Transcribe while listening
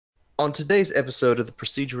On today's episode of the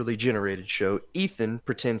Procedurally Generated Show, Ethan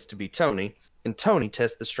pretends to be Tony, and Tony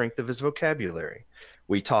tests the strength of his vocabulary.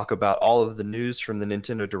 We talk about all of the news from the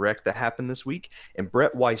Nintendo Direct that happened this week, and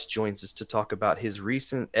Brett Weiss joins us to talk about his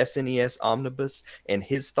recent SNES Omnibus and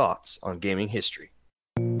his thoughts on gaming history.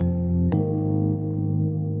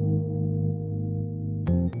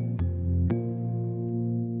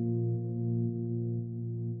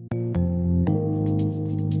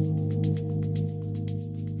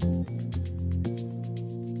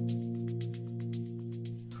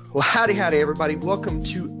 Well, howdy, everybody. Welcome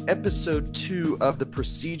to episode 2 of the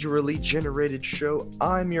Procedurally Generated Show.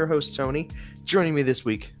 I'm your host, Tony. Joining me this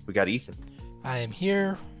week, we got Ethan. I am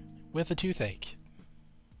here with a toothache.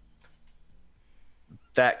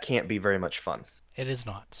 That can't be very much fun. It is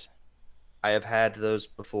not. I have had those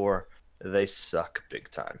before. They suck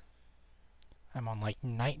big time. I'm on like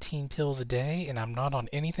 19 pills a day, and I'm not on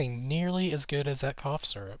anything nearly as good as that cough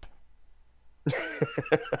syrup.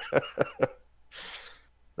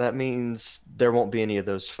 That means there won't be any of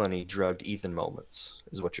those funny drugged Ethan moments,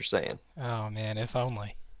 is what you're saying. Oh man, if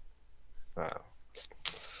only. Oh.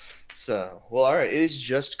 So, well, all right. It is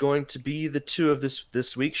just going to be the two of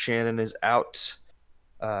this week. Shannon is out.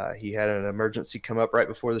 He had an emergency come up right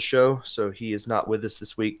before the show, so he is not with us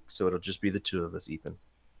this week. So it'll just be the two of us, Ethan.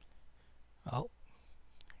 Well,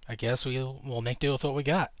 I guess we'll make do with what we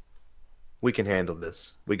got. We can handle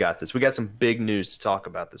this. We got this. We got some big news to talk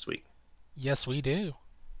about this week. Yes, we do.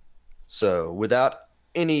 So, without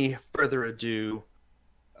any further ado,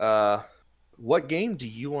 what game do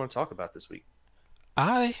you want to talk about this week?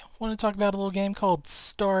 I want to talk about a little game called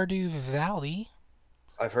Stardew Valley.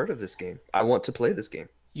 I've heard of this game. I want to play this game.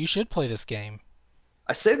 You should play this game.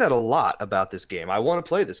 I say that a lot about this game. I want to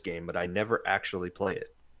play this game, but I never actually play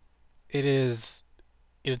it.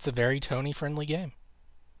 It's a very Tony-friendly game.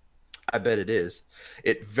 I bet it is.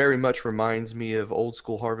 It very much reminds me of old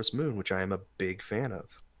school Harvest Moon, which I am a big fan of.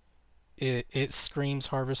 It screams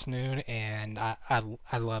Harvest Moon, and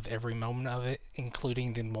I love every moment of it,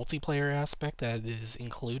 including the multiplayer aspect that is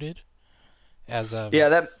included. That's going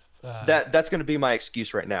to be my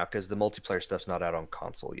excuse right now because the multiplayer stuff's not out on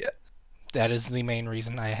console yet. That is the main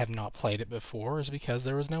reason I have not played it before, is because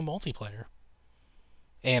there was no multiplayer,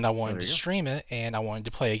 and I wanted to stream it, and I wanted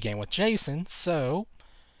to play a game with Jason. So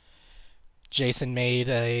Jason made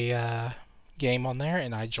a game on there,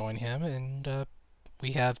 and I joined him, and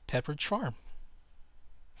we have Pepperidge Farm.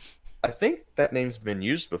 I think that name's been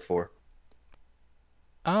used before.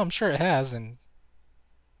 I'm sure it has, and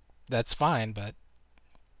that's fine, but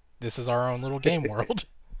this is our own little game world.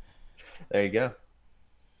 There you go.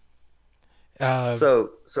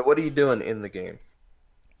 So what are you doing in the game?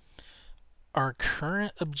 Our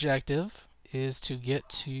current objective is to get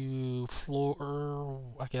to floor,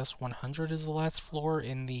 I guess 100 is the last floor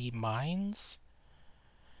in the mines.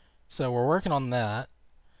 So we're working on that.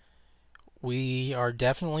 We are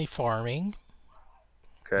definitely farming.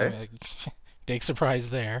 Okay. Big surprise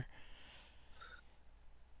there.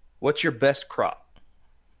 What's your best crop?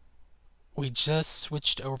 We just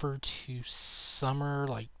switched over to summer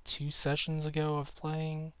like 2 sessions ago of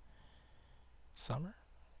playing. Summer?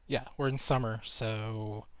 Yeah, we're in summer,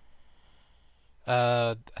 so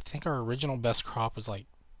I think our original best crop was like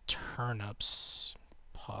turnips,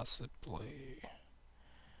 possibly.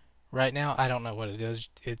 Right now, I don't know what it is.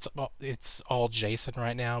 It's all Jason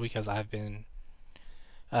right now because I've been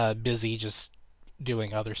busy just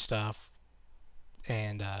doing other stuff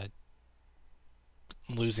and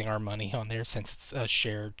losing our money on there since it's a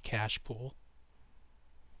shared cash pool.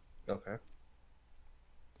 Okay.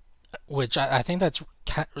 Which I think that's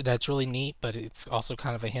really neat, but it's also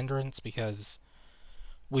kind of a hindrance because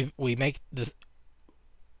we make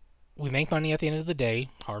money at the end of the day,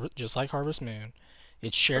 just like Harvest Moon.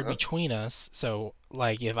 It's shared between us, so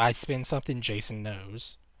like if I spend something, Jason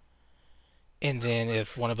knows. And then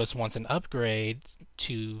if one of us wants an upgrade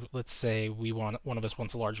to, let's say one of us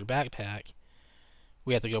wants a larger backpack,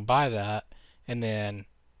 we have to go buy that, and then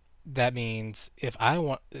that means if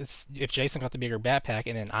Jason got the bigger backpack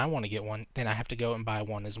and then I want to get one, then I have to go and buy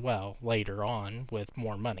one as well later on with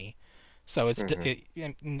more money. So it's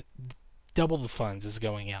double the funds is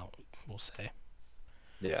going out, we'll say.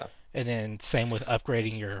 Yeah. And then same with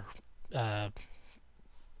upgrading your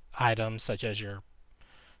items such as your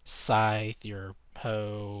scythe, your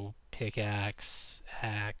hoe, pickaxe,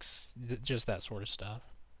 axe, just that sort of stuff.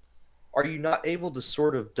 Are you not able to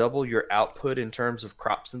sort of double your output in terms of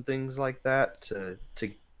crops and things like that to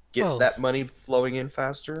get that money flowing in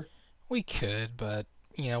faster? We could, but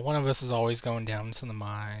one of us is always going down into the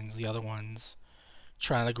mines, the other one's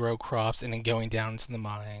trying to grow crops and then going down into the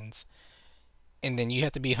mines. and then you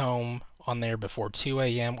have to be home on there before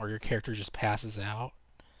 2 a.m. or your character just passes out.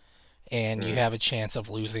 And you Mm. have a chance of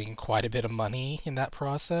losing quite a bit of money in that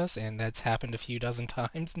process, and that's happened a few dozen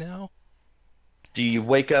times now. Do you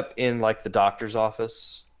wake up in like the doctor's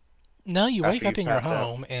office No, you wake after up you've in your passed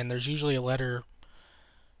out? home, and there's usually a letter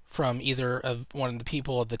from either of one of the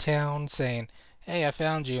people of the town saying, "Hey, I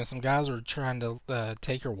found you, and some guys were trying to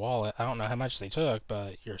take your wallet. I don't know how much they took,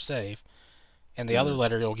 but you're safe." And the other Mm.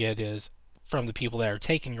 letter you'll get is from the people that are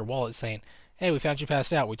taking your wallet saying, "Hey, we found you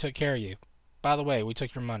passed out. We took care of you. By the way, we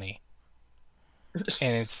took your money."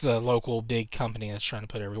 And it's the local big company that's trying to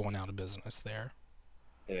put everyone out of business there.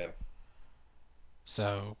 Yeah.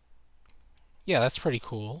 So, yeah, that's pretty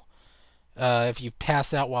cool. If you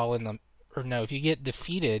pass out while in the, or no, if you get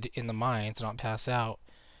defeated in the mines, not pass out,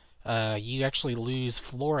 you actually lose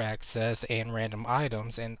floor access and random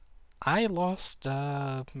items. And I lost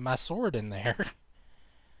my sword in there.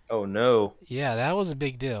 Oh no. Yeah, that was a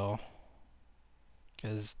big deal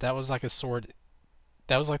because that was like a sword.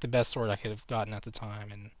 That was like the best sword I could have gotten at the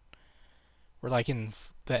time, and we're like in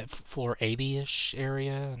that floor 80-ish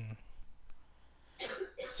area, and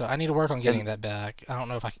so I need to work on getting And that back. I don't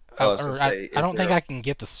know if I was gonna say, I is don't think there I can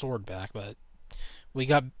get the sword back, but we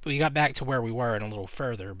got back to where we were and a little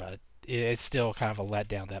further, but it's still kind of a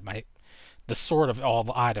letdown that the sword of all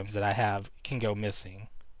the items that I have can go missing.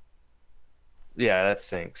 yeah, that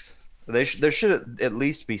stinks. There should at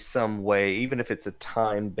least be some way, even if it's a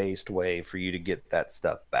time-based way, for you to get that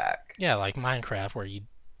stuff back. Yeah, like Minecraft, where you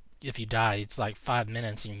if you die, it's like 5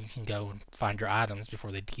 minutes and you can go and find your items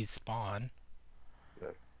before they despawn.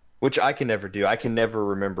 Which I can never do. I can never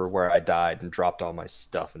remember where I died and dropped all my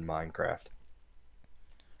stuff in Minecraft.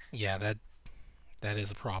 Yeah, that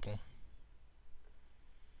is a problem.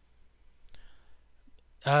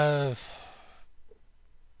 Uh,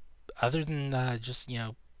 Other than just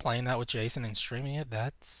playing that with Jason and streaming it,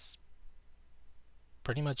 that's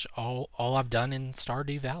pretty much all I've done in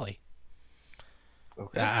Stardew Valley.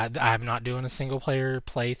 Okay. I'm not doing a single player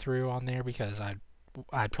playthrough on there because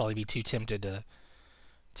I'd probably be too tempted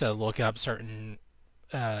to look up certain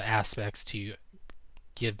aspects to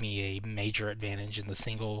give me a major advantage in the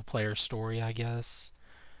single player story, I guess.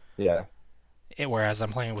 Yeah. Whereas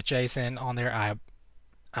I'm playing with Jason on there,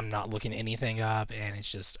 I'm not looking anything up, and it's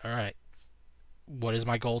just all right. What is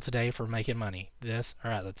my goal today for making money? This,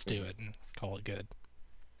 all right, let's do it and call it good.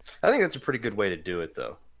 I think that's a pretty good way to do it,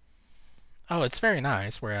 though. Oh, it's very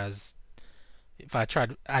nice. Whereas if I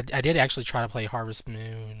did actually try to play Harvest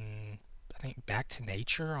Moon, I think Back to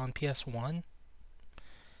Nature on PS1.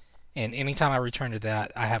 And anytime I return to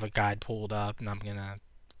that, I have a guide pulled up, and I'm gonna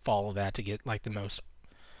follow that to get like the most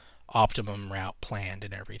optimum route planned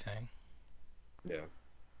and everything. Yeah.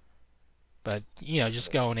 But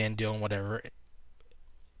just going in doing whatever,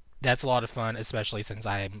 that's a lot of fun, especially since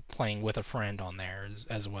I am playing with a friend on there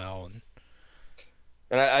as well. And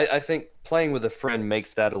And I think playing with a friend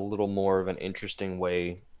makes that a little more of an interesting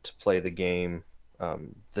way to play the game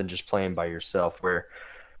than just playing by yourself, where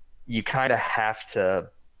you kind of have to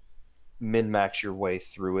min-max your way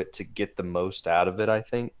through it to get the most out of it, I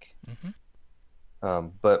think. hmm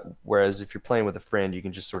But whereas if you're playing with a friend, you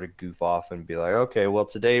can just sort of goof off and be like, okay, well,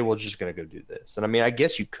 today we're just going to go do this. And I mean, I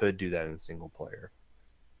guess you could do that in single player.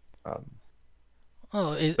 Um,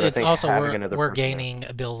 well, but I it's think also having another we're person there. gaining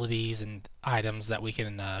abilities and items that we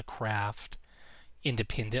can craft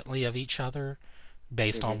independently of each other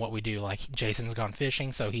based on Hmm. what we do. Like Jason's gone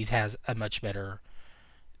fishing, so he has a much better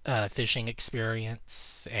fishing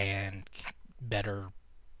experience and better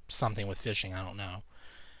something with fishing. I don't know.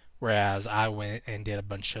 Whereas I went and did a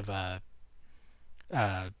bunch of uh,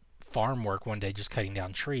 farm work one day, just cutting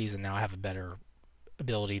down trees, and now I have a better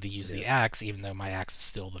ability to use Yeah. the axe, even though my axe is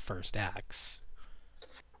still the first axe.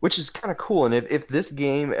 Which is kind of cool. And if this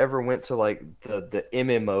game ever went to like the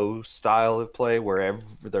MMO style of play, where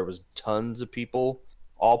there was tons of people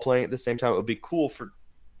all playing at the same time, it would be cool for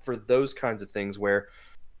those kinds of things where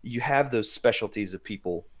you have those specialties of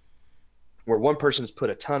people where one person's put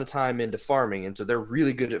a ton of time into farming, and so they're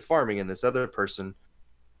really good at farming, and this other person,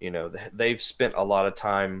 they've spent a lot of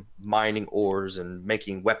time mining ores and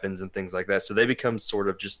making weapons and things like that, so they become sort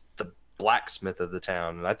of just the blacksmith of the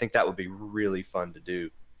town, and I think that would be really fun to do.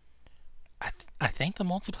 I think the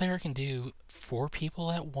multiplayer can do 4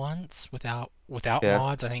 people at once without Yeah.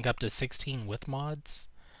 mods. I think up to 16 with mods.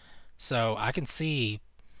 So I can see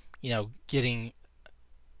getting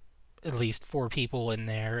at least 4 people in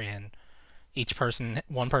there, and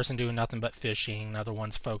one person doing nothing but fishing, another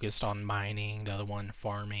one's focused on mining, the other one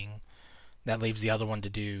farming. That leaves the other one to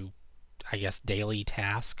do, I guess, daily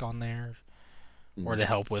task on there, or to Mhm.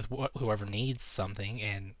 help with whoever needs something.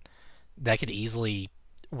 And that could easily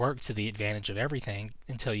work to the advantage of everything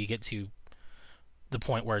until you get to the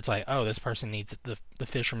point where it's like, oh, this person needs the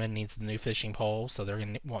fisherman needs the new fishing pole, so they're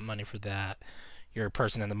gonna want money for that. Your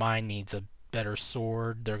person in the mine needs a better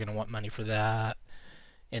sword, they're gonna want money for that.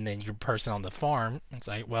 And then your person on the farm, it's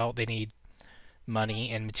like, well, they need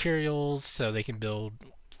money and materials so they can build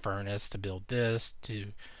furnace to build this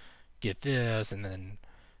to get this, and then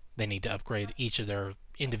they need to upgrade each of their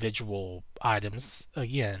individual items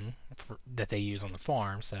again that they use on the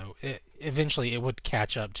farm. So eventually it would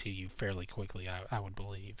catch up to you fairly quickly, I would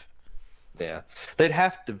believe. Yeah, they'd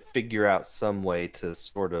have to figure out some way to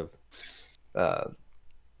sort of uh,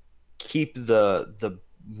 keep the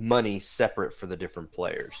money separate for the different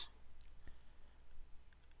players.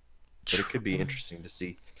 But it could be interesting to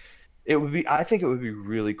see. It would be. I think it would be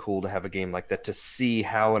really cool to have a game like that, to see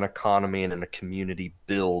how an economy and a community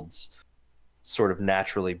builds sort of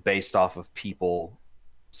naturally based off of people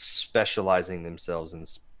specializing themselves in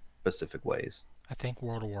specific ways. I think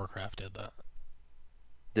World of Warcraft did that.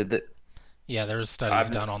 Did that? Yeah, there was studies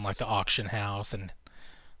done on like the auction house, and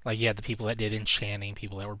like you had the people that did enchanting,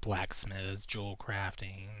 people that were blacksmiths, jewel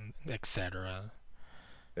crafting, etc.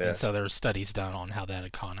 Yeah. And so there were studies done on how that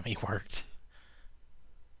economy worked.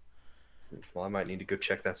 Well, I might need to go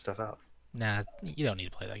check that stuff out. Nah, you don't need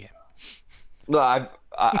to play that game. No,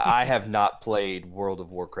 I have not played World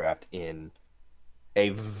of Warcraft in a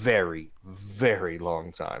very, very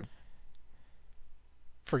long time.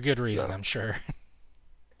 For good reason, So, I'm sure.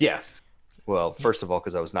 yeah. Well, first of all,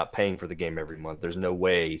 because I was not paying for the game every month. There's no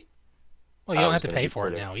way. Well, you I don't was have to gonna pay be for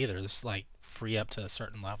it putting- now either. It's like free up to a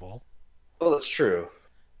certain level. Well, that's true.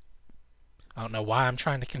 I don't know why I'm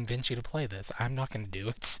trying to convince you to play this. I'm not going to do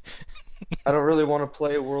it. I don't really want to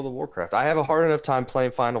play World of Warcraft. I have a hard enough time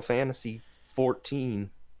playing Final Fantasy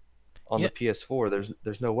 14 on Yeah. the PS4.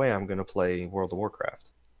 There's no way I'm going to play World of Warcraft.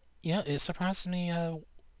 Yeah, it surprises me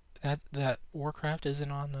that Warcraft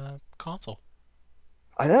isn't on console.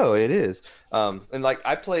 I know it is. And like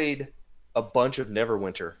I played a bunch of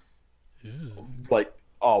Neverwinter, Ooh. like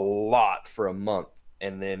a lot for a month,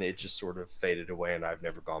 and then it just sort of faded away, and I've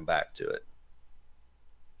never gone back to it.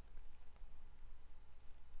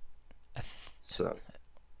 So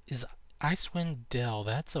Is Icewind Dale?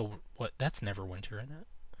 That's a what? That's Neverwinter, isn't it?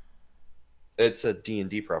 it's a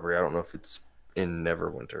D&D property. I don't know if it's in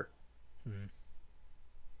Neverwinter. Hmm.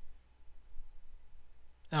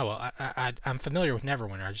 Oh well, I'm familiar with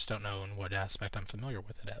Neverwinter. I just don't know in what aspect I'm familiar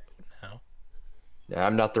with it at now. Yeah,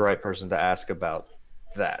 I'm not the right person to ask about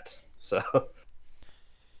that. So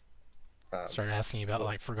Start asking you about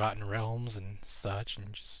like Forgotten Realms and such,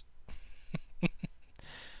 and just.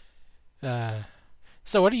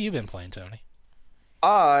 So what have you been playing, Tony?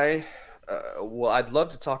 well, I'd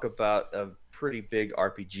love to talk about a pretty big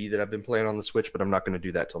RPG that I've been playing on the Switch, but I'm not going to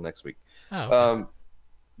do that till next week. Oh, okay.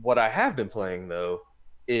 What I have been playing though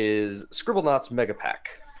is Scribblenauts Mega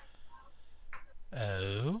Pack.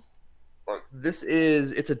 Oh.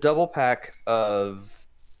 It's a double pack of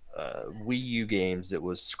Wii U games. It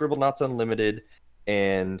was Scribblenauts Unlimited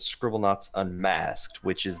and Scribblenauts Unmasked,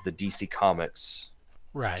 which is the DC Comics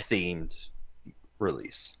Right. themed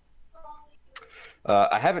release.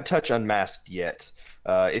 I haven't touched Unmasked yet.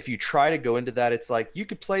 If you try to go into that, it's like you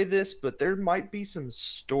could play this, but there might be some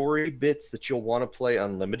story bits that you'll want to play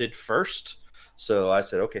Unlimited first. So I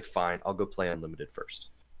said, okay, fine, I'll go play Unlimited first.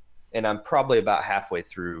 And I'm probably about halfway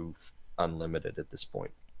through Unlimited at this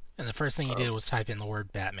point. And the first thing you did was type in the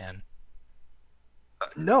word Batman.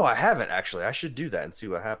 No, I haven't actually. I should do that and see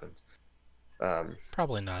what happens.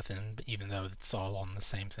 Probably nothing, even though it's all on the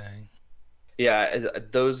same thing. Yeah,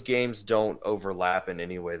 those games don't overlap in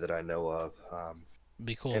any way that I know of. It'd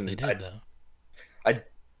be cool if they did, though. I'm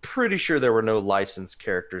pretty sure there were no licensed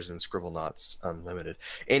characters in Scribblenauts Unlimited.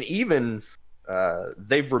 And even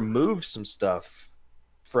they've removed some stuff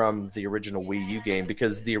from the original Wii U game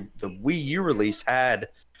because the Wii U release had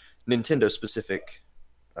Nintendo-specific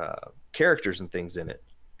characters and things in it.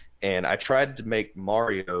 And I tried to make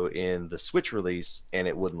Mario in the Switch release, and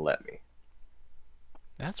it wouldn't let me.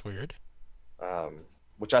 That's weird.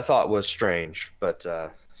 Which I thought was strange, but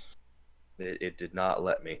it did not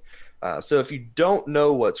let me. So if you don't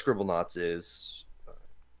know what Scribblenauts is,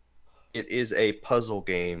 it is a puzzle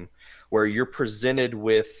game where you're presented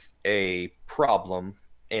with a problem,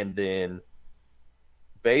 and then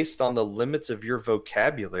based on the limits of your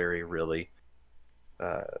vocabulary, really,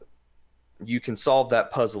 you can solve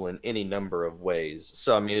that puzzle in any number of ways.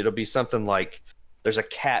 So, I mean, it'll be something like there's a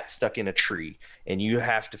cat stuck in a tree, and you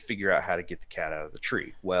have to figure out how to get the cat out of the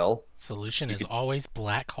tree. Well, Solution is always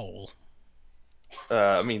black hole.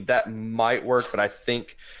 I mean, that might work, but I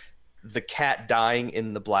think the cat dying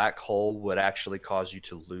in the black hole would actually cause you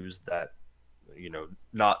to lose that,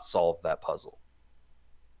 not solve that puzzle.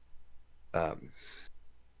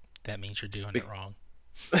 That means you're doing it wrong.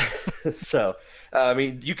 So, I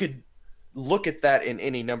mean, you could look at that in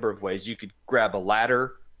any number of ways. You could grab a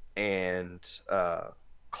ladder and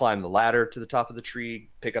climb the ladder to the top of the tree,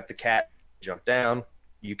 pick up the cat, jump down.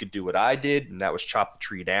 You could do what I did, and that was chop the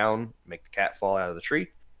tree down, make the cat fall out of the tree.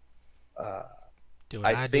 Do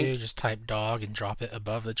what I do, just type dog and drop it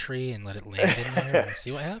above the tree and let it land in there and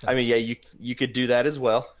see what happens. I mean, yeah, you could do that as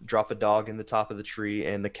well. Drop a dog in the top of the tree,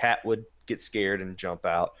 and the cat would get scared and jump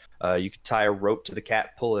out. You could tie a rope to the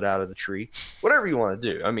cat, pull it out of the tree. Whatever you want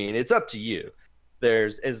to do. I mean, it's up to you.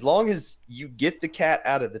 As long as you get the cat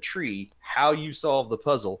out of the tree, how you solve the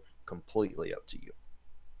puzzle, completely up to you.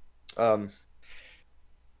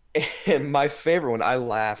 And my favorite one, I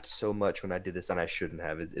laughed so much when I did this, and I shouldn't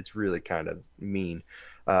have. It's really kind of mean.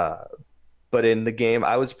 But in the game,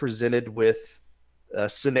 I was presented with a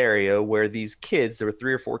scenario where these kids, there were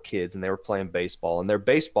 3 or 4 kids, and they were playing baseball, and their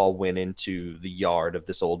baseball went into the yard of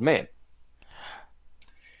this old man.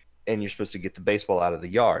 And you're supposed to get the baseball out of the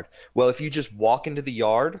yard. Well, if you just walk into the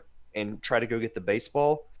yard and try to go get the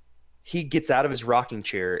baseball, he gets out of his rocking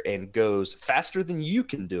chair and goes faster than you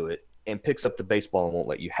can do it and picks up the baseball and won't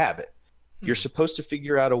let you have it. You're supposed to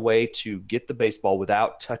figure out a way to get the baseball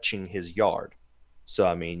without touching his yard. So,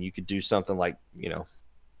 I mean, you could do something like,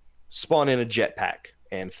 spawn in a jetpack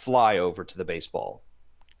and fly over to the baseball.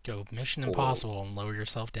 Go Mission Impossible and lower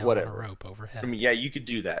yourself down whatever. on a rope overhead. I mean, yeah, you could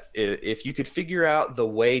do that. If you could figure out the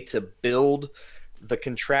way to build the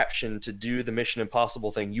contraption to do the Mission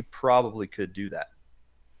Impossible thing, you probably could do that.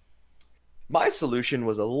 My solution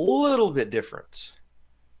was a little bit different.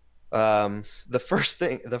 The first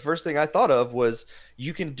thing I thought of was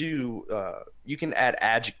you can add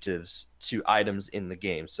adjectives to items in the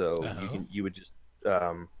game. So you would just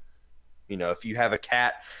if you have a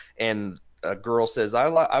cat and a girl says,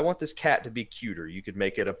 I want this cat to be cuter, you could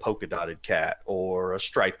make it a polka dotted cat or a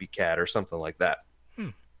stripy cat or something like that.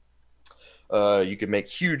 You could make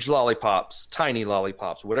huge lollipops, tiny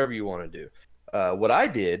lollipops, whatever you want to do. What I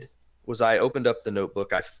did was I opened up the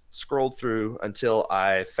notebook, I scrolled through until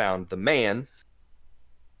I found the man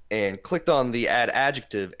and clicked on the add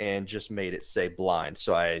adjective and just made it say blind.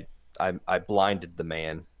 So I blinded the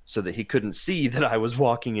man so that he couldn't see that I was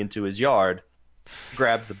walking into his yard,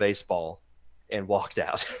 grabbed the baseball, and walked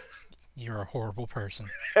out. You're a horrible person.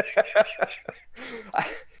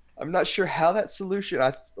 I'm not sure how that solution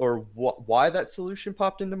why that solution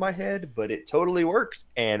popped into my head, but it totally worked,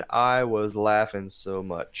 and I was laughing so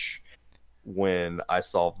much when I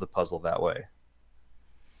solved the puzzle that way.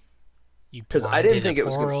 Because I didn't think it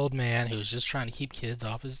was poor old man who was just trying to keep kids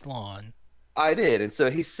off his lawn. I did, and so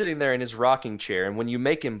he's sitting there in his rocking chair, and when you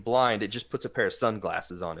make him blind, it just puts a pair of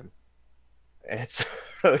sunglasses on him. And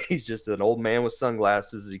so he's just an old man with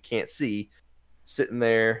sunglasses he can't see, sitting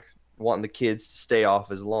there wanting the kids to stay off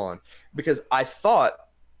his lawn. Because I thought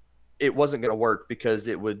it wasn't going to work because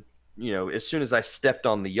it would, as soon as I stepped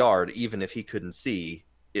on the yard, even if he couldn't see,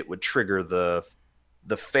 it would trigger the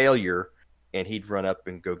failure, and he'd run up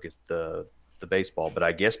and go get the baseball. But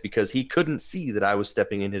I guess because he couldn't see that I was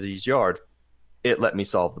stepping into his yard, it let me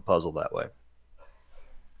solve the puzzle that way.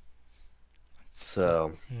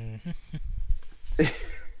 So...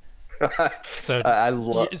 I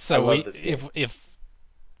love this.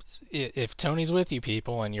 If Tony's with you,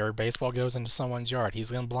 people, and your baseball goes into someone's yard,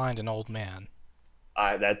 he's gonna blind an old man.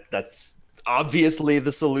 That's obviously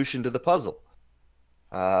the solution to the puzzle.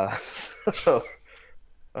 Love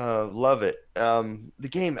it. The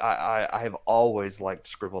game, I have always liked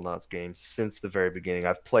Scribblenauts games since the very beginning.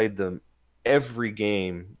 I've played them every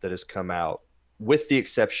game that has come out, with the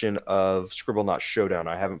exception of Scribblenauts Showdown.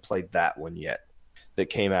 I haven't played that one yet. That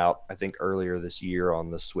came out, I think, earlier this year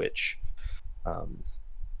on the Switch. I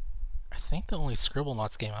think the only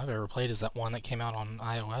Scribblenauts game I've ever played is that one that came out on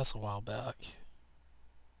iOS a while back.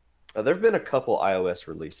 There have been a couple iOS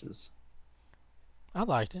releases. I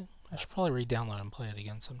liked it. I should probably re-download and play it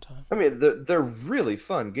again sometime. I mean, they're really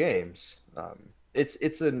fun games.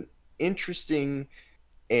 It's an interesting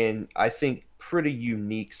and I think pretty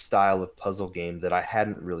unique style of puzzle game that I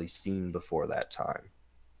hadn't really seen before that time.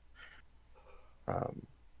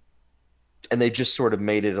 And they just sort of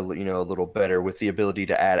made it a little better with the ability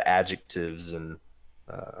to add adjectives and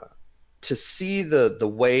to see the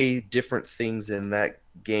way different things in that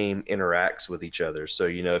game interacts with each other. So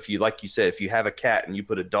if you, like you said, if you have a cat and you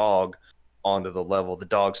put a dog onto the level, the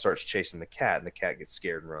dog starts chasing the cat and the cat gets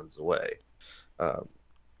scared and runs away.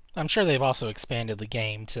 I'm sure they've also expanded the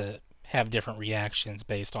game to have different reactions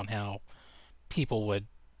based on how people would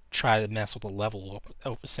try to mess with the level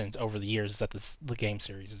since over the years that the game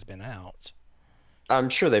series has been out. I'm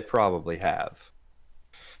sure they probably have.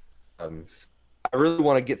 Um, I really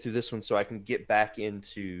want to get through this one so I can get back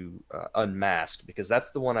into Unmasked, because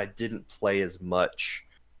that's the one I didn't play as much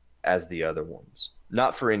as the other ones.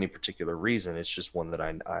 Not for any particular reason. It's just one that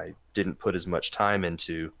I didn't put as much time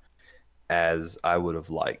into as I would have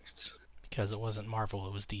liked. Because it wasn't Marvel,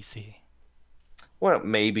 it was DC. Well,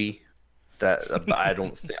 maybe that, but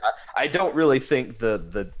I don't really think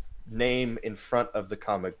the name in front of the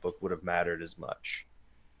comic book would have mattered as much.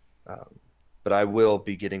 But I will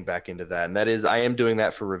be getting back into that, and that is I am doing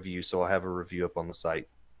that for review, so I'll have a review up on the site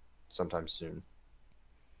sometime soon.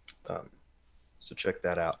 So check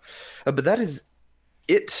that out. But that is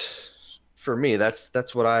it for me.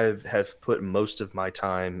 That's what I have put most of my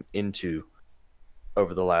time into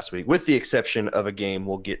over the last week, with the exception of a game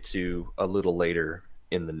we'll get to a little later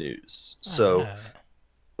in the news. So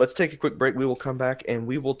let's take a quick break. We will come back and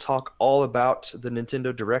we will talk all about the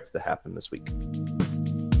Nintendo Direct that happened this week.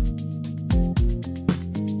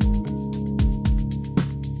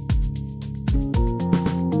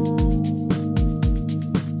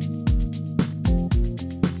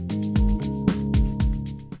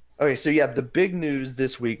 Okay, so yeah, the big news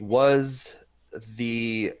this week was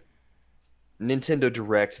the Nintendo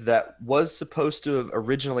Direct that was supposed to have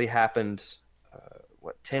originally happened,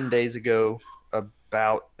 10 days ago,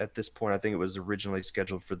 about at this point. I think it was originally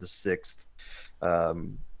scheduled for the 6th.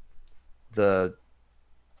 The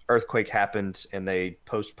earthquake happened and they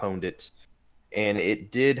postponed it. And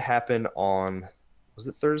it did happen on, was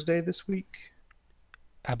it Thursday this week?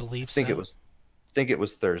 I believe so. I think it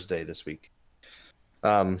was Thursday this week.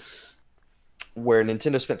 Where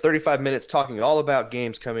Nintendo spent 35 minutes talking all about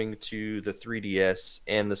games coming to the 3DS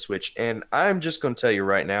and the Switch. And I'm just going to tell you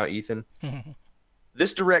right now, Ethan,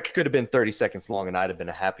 this Direct could have been 30 seconds long and I'd have been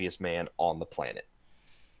the happiest man on the planet.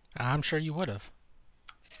 I'm sure you would have.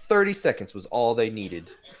 30 seconds was all they needed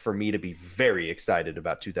for me to be very excited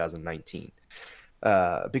about 2019.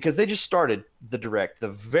 Because they just started the Direct. The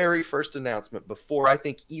very first announcement, before I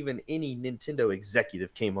think even any Nintendo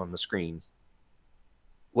executive came on the screen,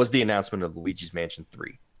 was the announcement of Luigi's Mansion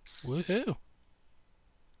 3. Woohoo!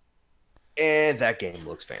 And that game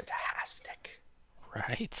looks fantastic.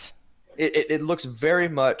 Right. It looks very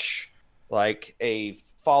much like a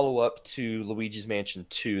follow-up to Luigi's Mansion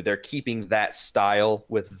 2. They're keeping that style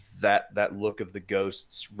with that look of the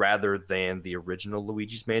ghosts rather than the original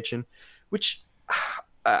Luigi's Mansion, which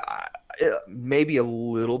may be a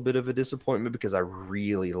little bit of a disappointment because I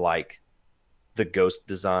really like the ghost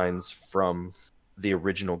designs from the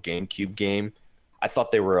original GameCube game. I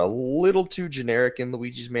thought they were a little too generic in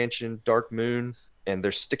Luigi's Mansion Dark Moon, and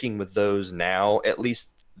they're sticking with those now, at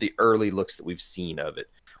least the early looks that we've seen of it.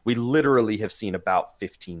 We literally have seen about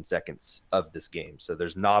 15 seconds of this game, so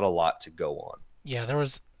there's not a lot to go on. Yeah, there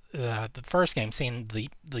was the first game, seeing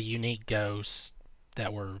the unique ghosts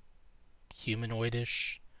that were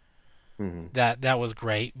humanoidish. Mm-hmm. That was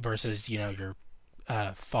great versus your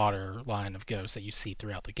fodder line of ghosts that you see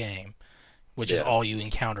throughout the game, which is all you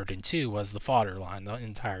encountered in 2 was the fodder line the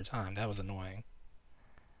entire time. That was annoying.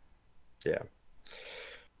 Yeah.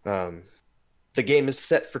 The game is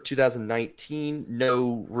set for 2019.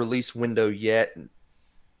 No release window yet.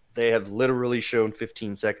 They have literally shown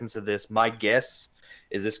 15 seconds of this. My guess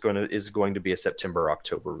is this is going to be a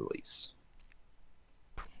September-October release.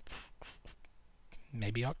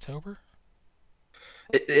 Maybe October?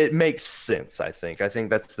 It makes sense, I think. I think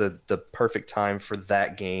that's the perfect time for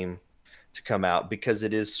that game to come out, because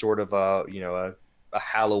it is sort of a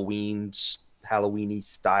Halloween-y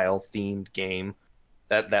style themed game.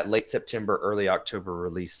 That late September, early October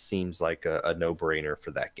release seems like a no-brainer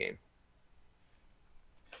for that game.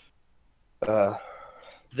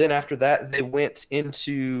 Then after that, they went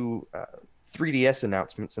into 3DS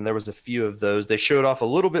announcements, and there was a few of those. They showed off a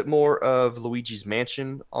little bit more of Luigi's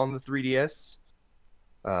Mansion on the 3DS.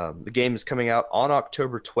 The game is coming out on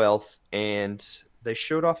October 12th, and they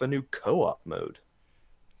showed off a new co-op mode.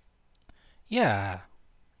 Yeah.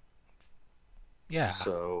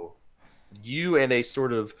 So you and a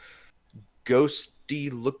sort of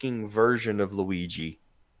ghosty-looking version of Luigi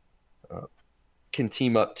can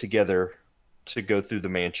team up together to go through the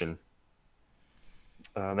mansion.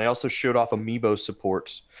 They also showed off amiibo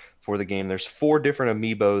support for the game. There's 4 different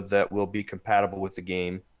amiibo that will be compatible with the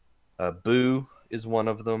game. Boo is one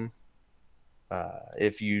of them.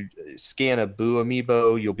 If you scan a Boo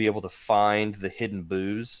amiibo, you'll be able to find the hidden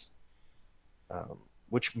Boos,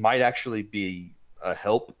 which might actually be a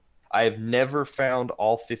help. I have never found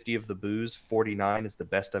all 50 of the Boos. 49 is the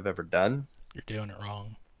best I've ever done. You're doing it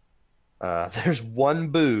wrong. There's one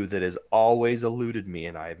Boo that has always eluded me,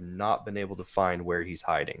 and I have not been able to find where he's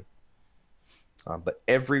hiding. But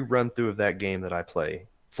every run through of that game that I play,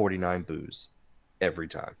 49 Boos, every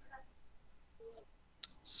time.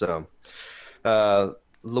 So,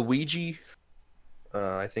 Luigi,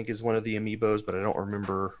 I think is one of the amiibos, but I don't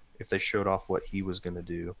remember if they showed off what he was going to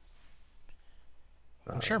do.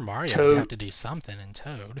 I'm sure Mario Toad, would have to do something in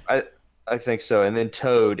Toad. I think so. And then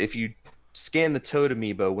Toad, if you scan the Toad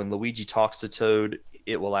amiibo, when Luigi talks to Toad,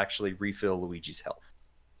 it will actually refill Luigi's health.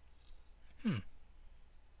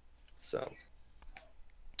 So,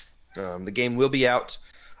 the game will be out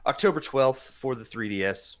October 12th for the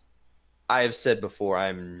 3DS. I have said before,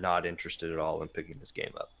 I'm not interested at all in picking this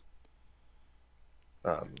game up.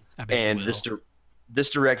 And this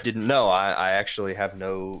direct didn't know. I actually have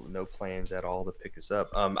no plans at all to pick this up.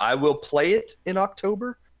 I will play it in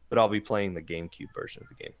October, but I'll be playing the GameCube version of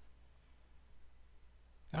the game.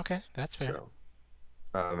 Okay, that's fair. So,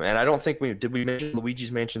 and I don't think did we mention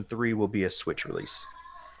Luigi's Mansion 3 will be a Switch release.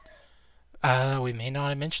 We may not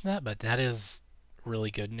have mentioned that, but that is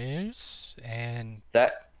really good news, and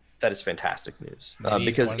that is fantastic news.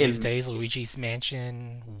 Because one of these days, Luigi's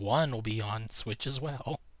Mansion 1 will be on Switch as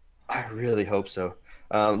well. I really hope so.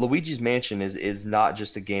 Luigi's Mansion is not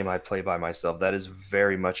just a game I play by myself. That is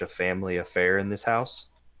very much a family affair in this house,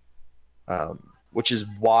 which is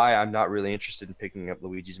why I'm not really interested in picking up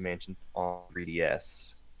Luigi's Mansion on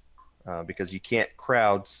 3DS, because you can't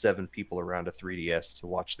crowd 7 people around a 3DS to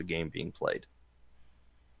watch the game being played.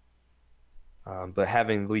 But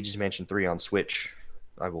having Luigi's Mansion 3 on Switch,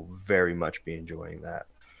 I will very much be enjoying that.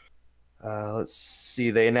 Let's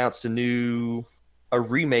see. They announced a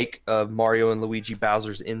remake of Mario and Luigi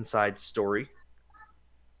Bowser's Inside Story.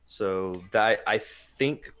 So that, I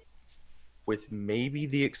think, with maybe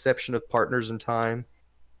the exception of Partners in Time,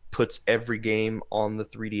 puts every game on the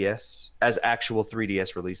 3DS as actual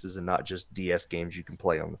 3DS releases and not just DS games you can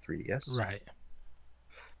play on the 3DS. Right.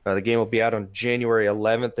 The game will be out on January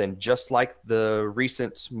 11th, and just like the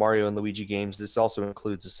recent Mario and Luigi games, this also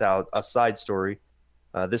includes a side story,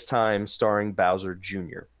 this time starring Bowser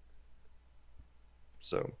Jr.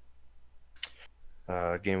 So,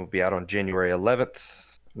 game will be out on January 11th,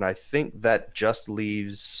 and I think that just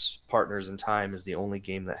leaves Partners in Time as the only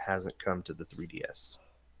game that hasn't come to the 3DS.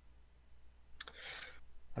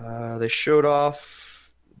 They showed off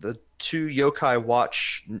the two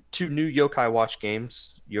new Yokai Watch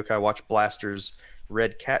games, Yokai Watch Blasters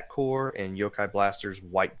Red Cat Core and Yokai Blasters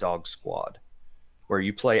White Dog Squad, where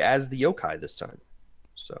you play as the yokai this time.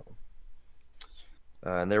 So,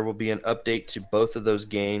 and there will be an update to both of those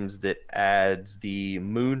games that adds the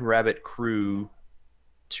Moon Rabbit Crew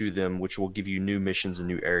to them, which will give you new missions and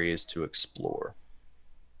new areas to explore.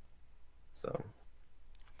 So,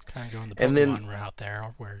 kind of going the Pokemon route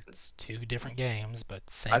there, where it's 2 different games, but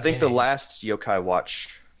same. I think game. the last Yokai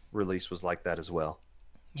Watch release was like that as well.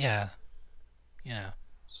 Yeah.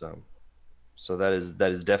 So that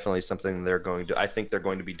is definitely something they're going to. I think they're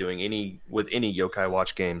going to be doing with any Yokai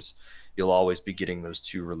Watch games. You'll always be getting those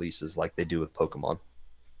 2 releases like they do with Pokemon.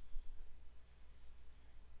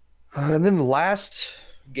 And then the last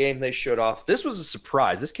game they showed off. This was a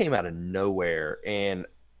surprise. This came out of nowhere, and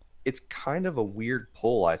it's kind of a weird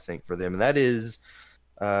pull, I think, for them. And that is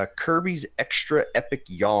Kirby's Extra Epic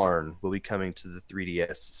Yarn will be coming to the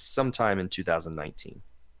 3DS sometime in 2019.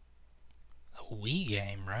 A Wii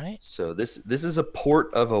game, right? So this is a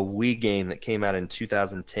port of a Wii game that came out in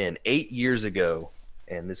 2010, 8 years ago,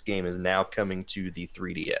 and this game is now coming to the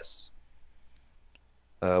 3DS.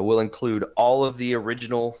 We'll include all of the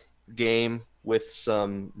original game with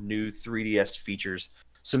some new 3DS features,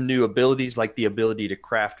 some new abilities like the ability to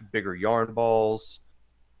craft bigger yarn balls,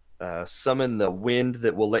 summon the wind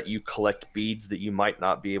that will let you collect beads that you might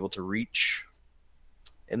not be able to reach,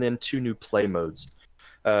 and then 2 new play modes.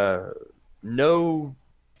 No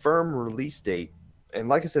firm release date, and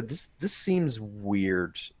like I said, this seems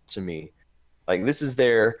weird to me. Like, this is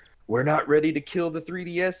we're not ready to kill the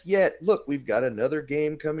 3DS yet. Look, we've got another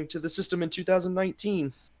game coming to the system in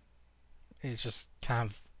 2019. It's just kind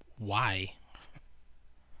of why.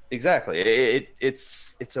 Exactly.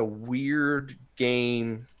 It's a weird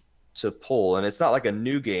game to pull, and it's not like a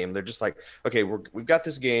new game. They're just like, okay, we've got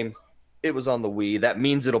this game. It was on the Wii. That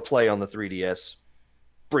means it'll play on the 3DS.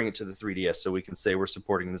 Bring it to the 3DS so we can say we're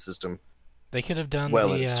supporting the system. They could have done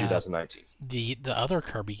into 2019. The other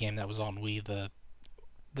Kirby game that was on Wii,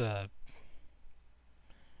 the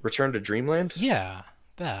Return to Dreamland? Yeah,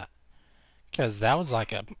 that. Because that was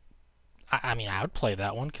like I mean, I would play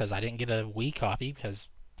that one because I didn't get a Wii copy because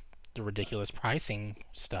the ridiculous pricing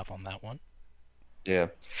stuff on that one. Yeah,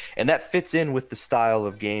 and that fits in with the style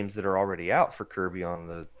of games that are already out for Kirby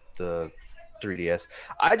on the 3DS.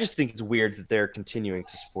 I just think it's weird that they're continuing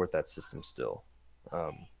to support that system still.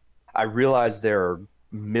 Um, I realize there are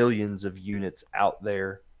millions of units out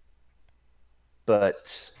there,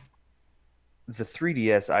 but the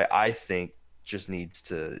 3DS, I think, just needs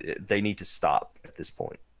to. They need to stop at this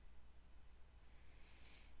point.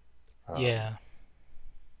 Um, Yeah.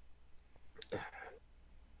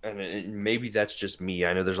 and maybe that's just me.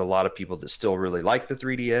 I know there's a lot of people that still really like the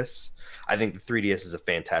 3DS. I think the 3DS is a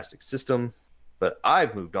fantastic system, but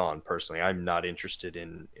I've moved on personally. I'm not interested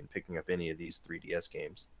in picking up any of these 3DS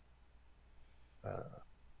games. Uh,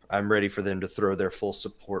 I'm ready for them to throw their full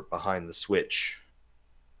support behind the Switch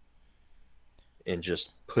and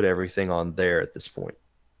just put everything on there at this point.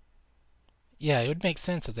 Yeah, it would make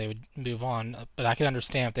sense if they would move on, but I could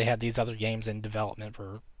understand if they had these other games in development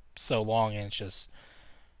for so long and it's just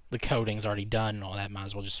the coding's already done and all that. Might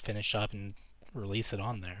as well just finish up and release it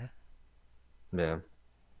on there. Yeah.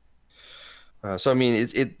 So I mean,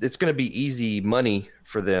 it's going to be easy money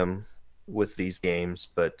for them with these games,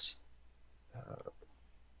 but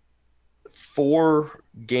four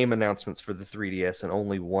game announcements for the 3DS and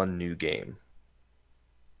only one new game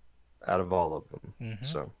out of all of them. Mm-hmm.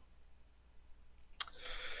 So,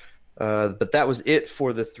 but that was it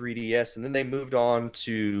for the 3DS, and then they moved on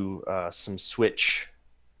to some Switch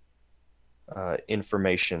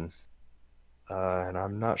information. And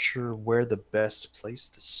I'm not sure where the best place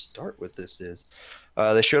to start with this is.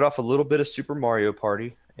 They showed off a little bit of Super Mario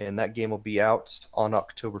Party, and that game will be out on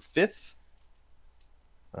October 5th.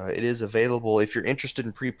 It is available if you're interested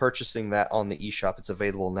in pre-purchasing that on the eShop. It's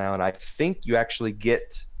available now, and I think you actually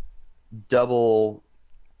get double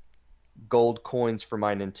gold coins for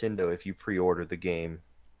My Nintendo if you pre-order the game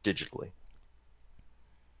digitally.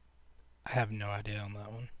 I have no idea on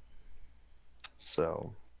that one.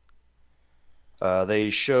 So they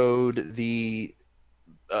showed a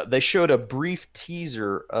brief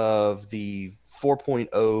teaser of the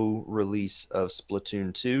 4.0 release of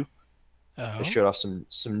Splatoon 2. Oh. They showed off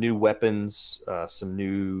some new weapons, some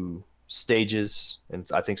new stages, and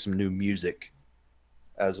I think some new music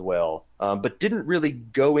as well. But didn't really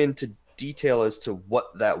go into detail as to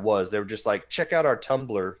what that was. They were just like, check out our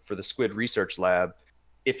Tumblr for the Squid Research Lab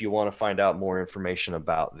if you want to find out more information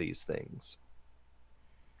about these things.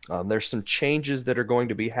 There's some changes that are going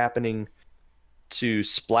to be happening to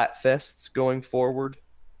Splatfests going forward,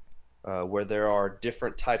 where there are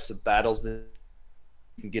different types of battles that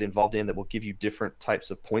you can get involved in that will give you different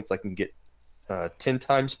types of points. Like you can get 10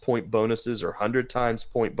 times point bonuses or 100 times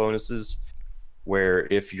point bonuses, where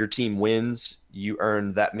if your team wins, you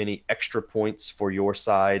earn that many extra points for your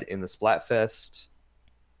side in the Splatfest.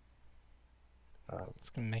 It's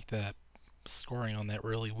gonna make that scoring on that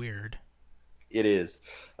really weird. It is.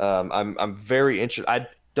 I'm very interested. I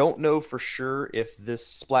don't know for sure if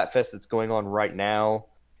this Splatfest that's going on right now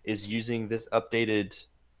is using this updated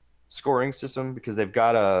scoring system, because they've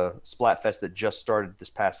got a Splatfest that just started this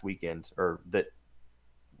past weekend, or that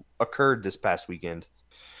occurred this past weekend.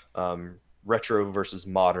 Retro versus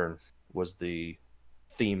modern was the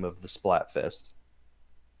theme of the Splatfest.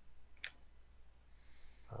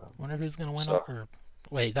 Wonder who's gonna win. So, Or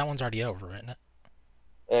wait, that one's already over, isn't it?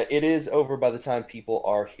 it is over by the time people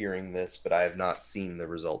are hearing this, but I have not seen the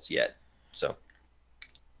results yet. So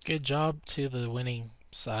Good job to the winning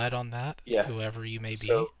side on that, yeah. whoever you may be.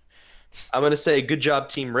 So I'm gonna say good job,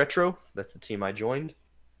 Team Retro. That's the team I joined.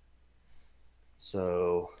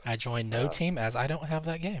 So I joined no team as I don't have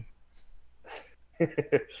that game.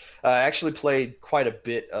 I actually played quite a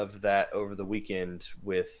bit of that over the weekend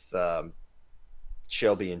with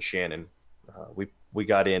Shelby and Shannon. We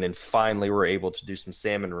got in and finally were able to do some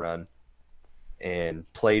salmon run,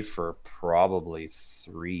 and played for probably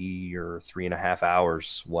 3.5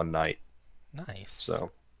 hours one night. Nice.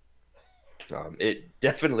 So it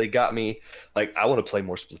definitely got me like, I want to play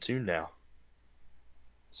more Splatoon now.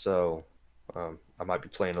 So I might be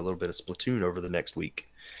playing a little bit of Splatoon over the next week.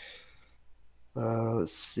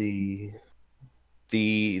 Let's see.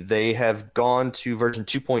 They have gone to version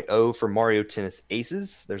 2.0 for Mario Tennis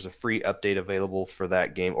Aces. There's a free update available for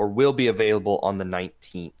that game, or will be available on the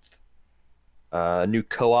 19th. A new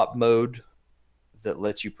co-op mode that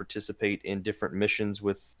lets you participate in different missions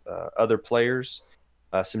with other players.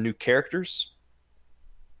 Some new characters.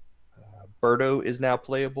 Birdo is now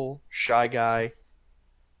playable. Shy Guy,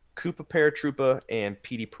 Koopa Paratroopa, and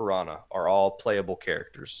Petey Piranha are all playable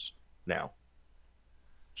characters now.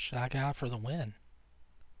 Shy Guy for the win.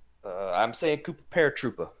 I'm saying Koopa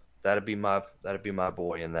Paratroopa. That'd be my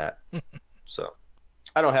boy in that. So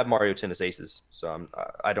I don't have Mario Tennis Aces, so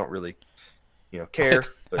I don't really care,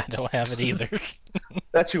 I but don't have it either.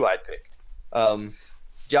 that's who I'd pick.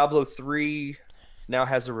 Diablo 3 now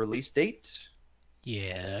has a release date.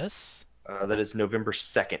 Yes. That is November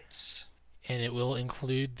 2nd. And it will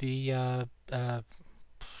include the what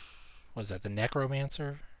was that? The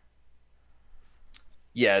Necromancer?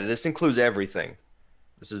 Yeah, this includes everything.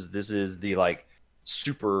 This is the like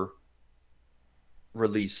super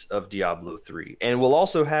release of Diablo 3. And we'll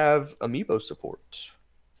also have amiibo support.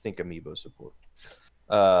 Think amiibo support.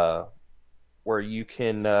 Where you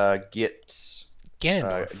can get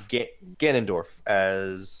Ganondorf. Ganondorf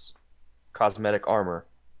as cosmetic armor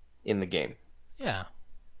in the game. Yeah.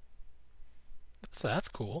 So that's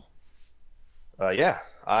cool. Yeah,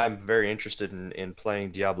 I'm very interested in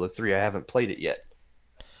playing Diablo 3. I haven't played it yet.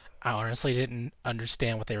 I honestly didn't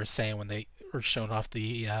understand what they were saying when they were showing off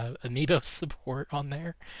the amiibo support on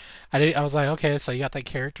there. I was like, okay, so you got that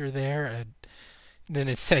character there, and then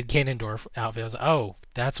it said Ganondorf outfit. I was like, oh,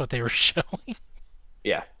 that's what they were showing.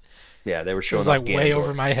 Yeah, yeah, they were It was showing like off way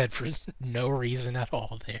over Ganondorf. my head for no reason at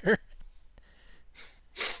all there.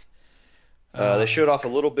 They Um, showed off a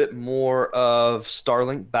little bit more of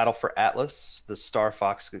Starlink Battle for Atlas, the Star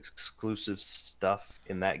Fox exclusive stuff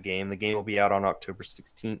in that game. The game will be out on October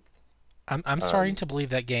 16th. I'm starting to believe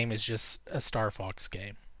that game is just a Star Fox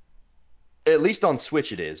game. At least on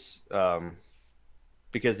Switch it is,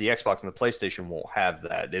 because the Xbox and the PlayStation won't have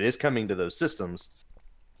that. It is coming to those systems,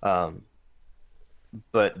 um,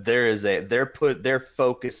 but they're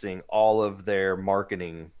focusing all of their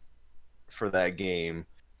marketing for that game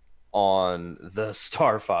on the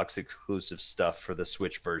Star Fox exclusive stuff for the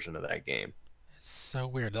Switch version of that game. It's so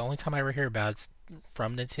weird. The only time I ever hear about it's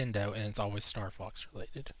from Nintendo, and it's always Star Fox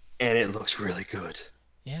related. And it looks really good.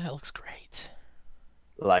 Yeah, it looks great.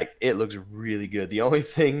 Like, it looks really good. The only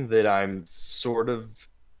thing that I'm sort of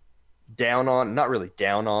down on, not really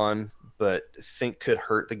down on, but think could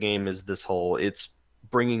hurt the game is it's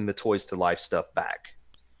bringing the toys to life stuff back.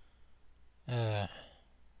 Uh,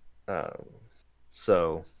 Um,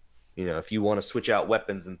 so, if you want to switch out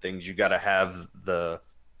weapons and things, you got to have the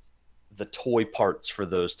toy parts for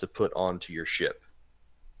those to put onto your ship.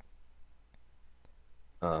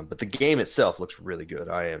 But the game itself looks really good.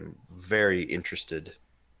 I am very interested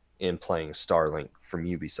in playing Starlink from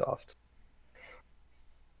Ubisoft.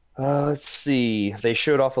 Let's see. They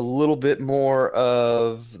showed off a little bit more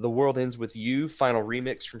of The World Ends With You final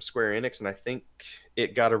remix from Square Enix, and I think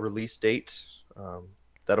it got a release date.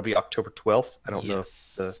 That'll be October 12th. I don't know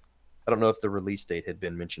if the release date had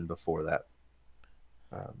been mentioned before that.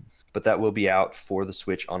 But that will be out for the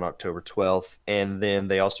Switch on October 12th. And then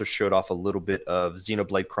they also showed off a little bit of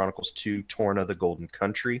Xenoblade Chronicles 2 Torna the Golden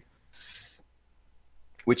Country,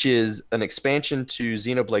 which is an expansion to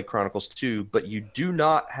Xenoblade Chronicles 2, but you do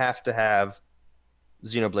not have to have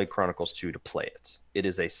Xenoblade Chronicles 2 to play it. It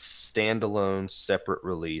is a standalone, separate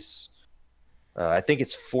release. I think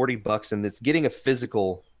it's $40, and it's getting a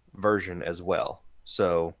physical version as well.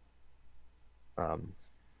 So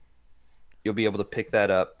you'll be able to pick that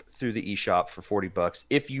up through the eShop for $40.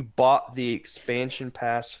 If you bought the expansion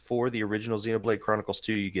pass for the original Xenoblade Chronicles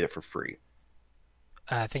 2, you get it for free.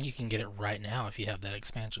 I think you can get it right now if you have that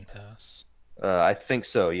expansion pass. I think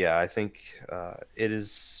so, yeah. I think it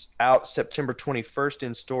is out September 21st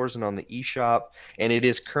in stores and on the eShop, and it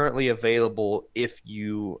is currently available if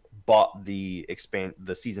you bought the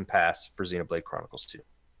season pass for Xenoblade Chronicles 2.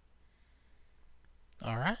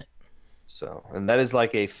 All right. So, and that is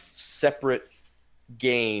like a separate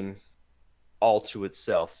game all to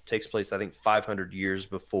itself. It takes place, I think, 500 years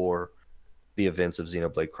before the events of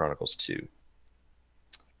Xenoblade Chronicles 2.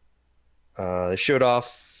 They showed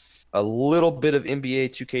off a little bit of NBA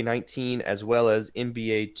 2K19 as well as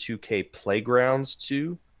NBA 2K Playgrounds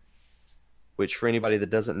 2, which for anybody that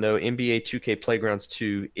doesn't know, NBA 2K Playgrounds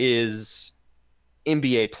 2 is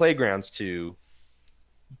NBA Playgrounds 2,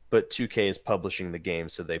 but 2K is publishing the game,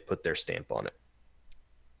 so they put their stamp on it.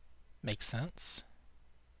 Makes sense.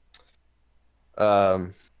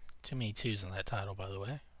 Too many twos in that title, by the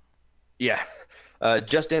way. Yeah.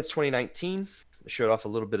 Just Dance 2019. They showed off a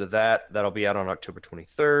little bit of that. That'll be out on October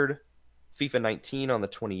 23rd. FIFA 19 on the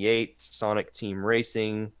 28th. Sonic Team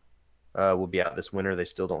Racing will be out this winter. They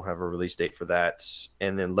still don't have a release date for that.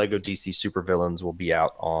 And then Lego DC Supervillains will be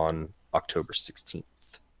out on October 16th.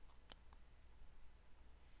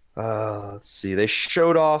 Let's see. They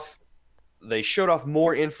showed off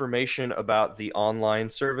more information about the online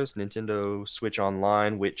service, Nintendo Switch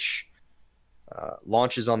Online, which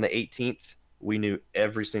launches on the 18th. We knew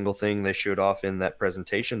every single thing they showed off in that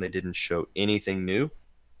presentation. They didn't show anything new.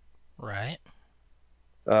 Right.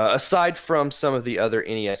 Aside from some of the other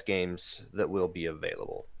NES games that will be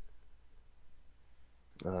available.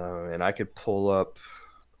 And I could pull up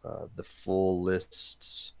the full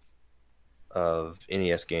lists of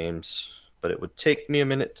NES games, but it would take me a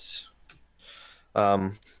minute.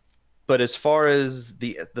 But as far as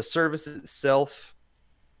the service itself,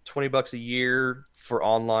 $20 a year for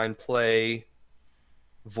online play,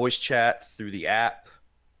 voice chat through the app,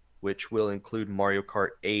 which will include Mario Kart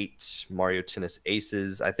 8, Mario Tennis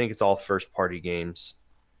Aces. I think it's all first-party games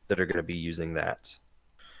that are going to be using that.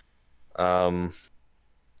 I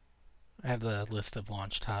have the list of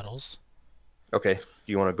launch titles. Okay, do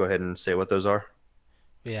you want to go ahead and say what those are?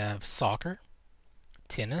 We have soccer,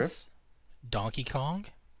 Okay. tennis, Donkey Kong,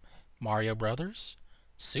 Mario Brothers,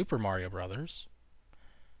 Super Mario Brothers.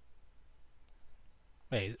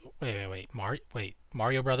 Wait.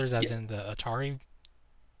 Mario Brothers, as Yeah. in the Atari.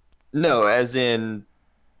 No, as in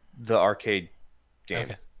the arcade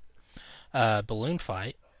game. Okay. Balloon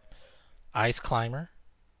Fight, Ice Climber,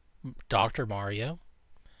 Doctor Mario,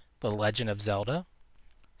 The Legend of Zelda,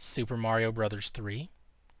 Super Mario Brothers 3,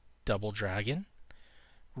 Double Dragon,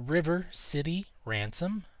 River City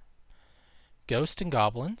Ransom, Ghost and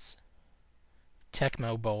Goblins,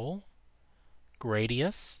 Tecmo Bowl,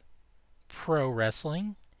 Gradius, Pro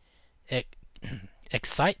Wrestling,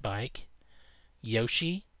 Excite Bike,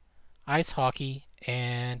 Yoshi, Ice Hockey,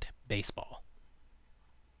 and Baseball.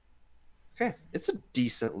 Okay, it's a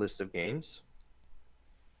decent list of games.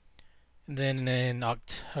 And then in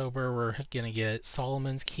October, we're going to get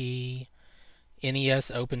Solomon's Key,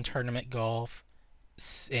 NES Open Tournament Golf,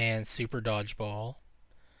 and Super Dodgeball.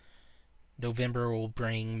 November will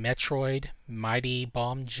bring Metroid, Mighty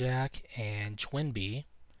Bomb Jack, and Twinbee.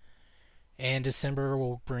 And December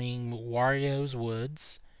will bring Wario's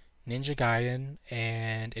Woods, Ninja Gaiden,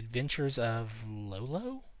 and Adventures of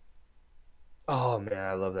Lolo? Oh man,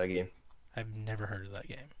 I love that game. I've never heard of that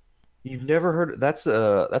game. You've never heard that's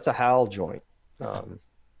a HAL joint. Uh-huh.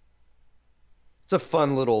 It's a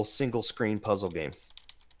fun little single screen puzzle game.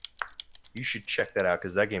 You should check that out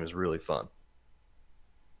because that game is really fun.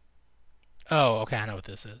 Oh, okay, I know what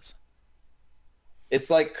this is. It's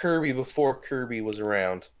like Kirby before Kirby was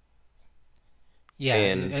around.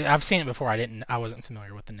 And Yeah, I've seen it before. I wasn't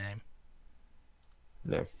familiar with the name.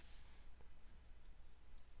 no.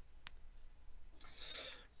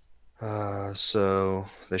 So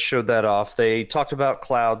they showed that off. They talked about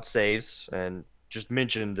cloud saves and just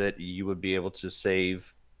mentioned that you would be able to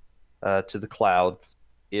save to the cloud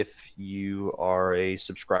if you are a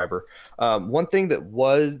subscriber. One thing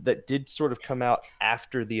that did sort of come out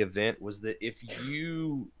after the event was that if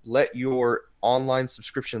you let your online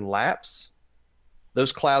subscription lapse,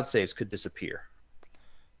 those cloud saves could disappear.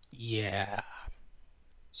 Yeah.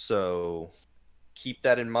 So keep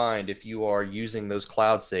that in mind if you are using those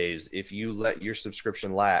cloud saves. If you let your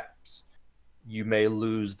subscription lapse, you may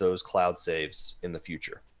lose those cloud saves in the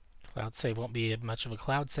future. Cloud save won't be much of a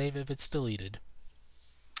cloud save if it's deleted.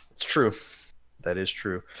 It's true. That is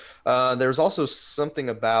true. There's also something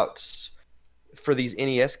about for these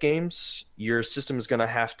NES games, your system is going to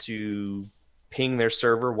have to ping their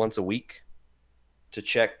server once a week to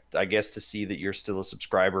check, I guess, to see that you're still a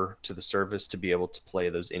subscriber to the service to be able to play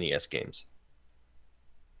those NES games.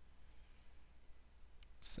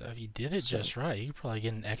 So if you did it just right, you could probably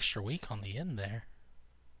get an extra week on the end there.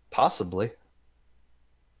 Possibly.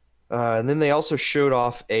 And then they also showed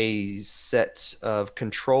off a set of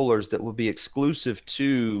controllers that will be exclusive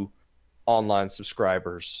to online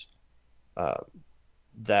subscribers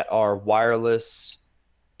that are wireless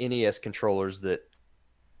NES controllers that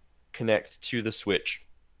connect to the Switch.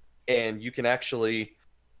 And you can actually,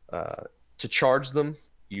 to charge them,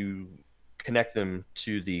 you connect them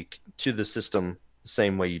to the system the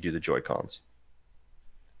same way you do the Joy-Cons.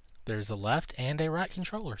 There's a left and a right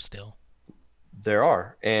controller still. There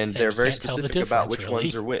are, and they're you very can't tell the specific about difference, which really.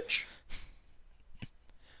 ones are which.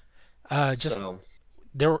 Just So,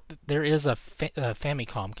 there is a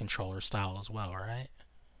Famicom controller style as well, right?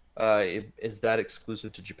 is that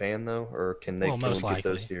exclusive to Japan though, or can Well, we most get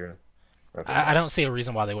those likely. here? Okay. I don't see a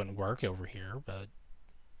reason why they wouldn't work over here, but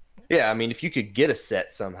Yeah, I mean, if you could get a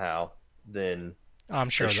set somehow, then I'm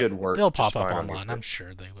they sure should work they'll just pop up fine on your online. I'm Switch.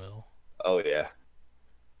 sure they will. Oh yeah,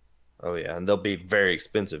 oh yeah, and they'll be very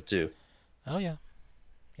expensive too. Oh yeah,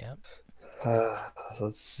 yeah. Uh,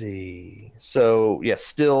 let's see. So yeah,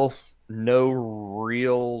 still no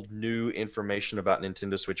real new information about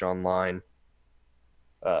Nintendo Switch Online.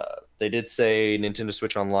 They did say Nintendo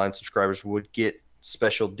Switch Online subscribers would get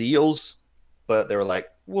special deals, but they were like,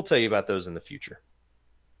 "We'll tell you about those in the future."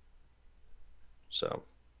 So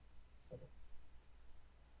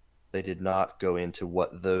they did not go into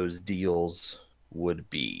what those deals would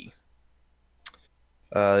be.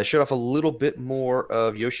 They showed off a little bit more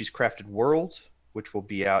of Yoshi's Crafted World, which will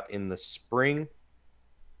be out in the spring.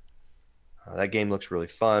 That game looks really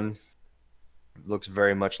fun. It looks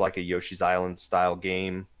very much like a Yoshi's Island style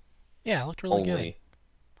game. Yeah, it looked really good.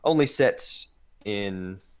 Only set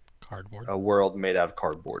in Cardboard. a world made out of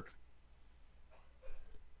cardboard.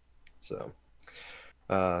 So,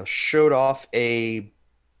 showed off a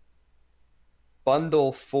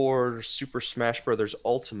bundle for Super Smash Bros.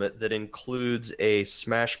 Ultimate that includes a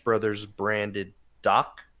Smash Bros. Branded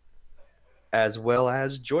dock as well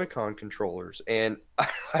as Joy-Con controllers. And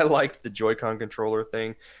I liked the Joy-Con controller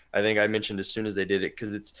thing. I think I mentioned as soon as they did it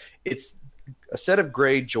because it's a set of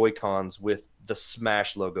gray Joy-Cons with the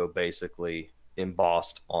Smash logo basically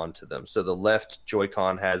embossed onto them. So the left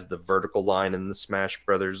Joy-Con has the vertical line in the Smash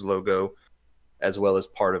Brothers logo as well as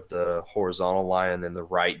part of the horizontal line, and then the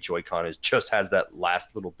right Joy-Con just has that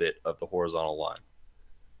last little bit of the horizontal line.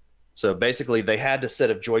 So basically they had a set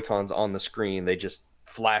of Joy-Cons on the screen. They just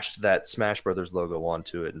flashed that Smash Brothers logo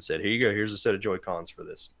onto it and said, here you go, here's a set of Joy-Cons for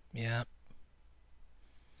this. Yeah.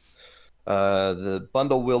 The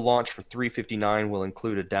bundle will launch for $359, will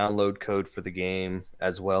include a download code for the game,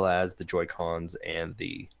 as well as the Joy-Cons and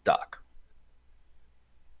the dock.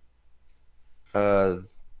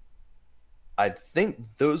 I think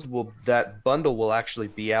that bundle will actually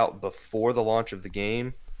be out before the launch of the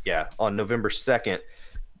game. Yeah, on November 2nd.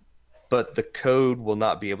 But the code will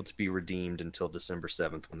not be able to be redeemed until December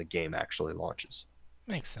 7th when the game actually launches.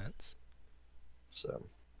 Makes sense. So,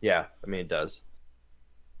 yeah, I mean, it does.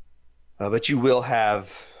 But you will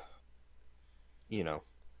have, you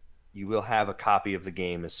will have a copy of the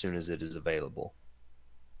game as soon as it is available.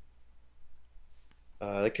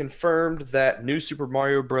 They confirmed that New Super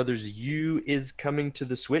Mario Bros. U is coming to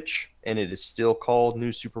the Switch, and it is still called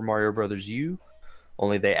New Super Mario Bros. U,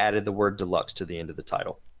 only they added the word deluxe to the end of the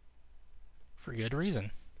title. For good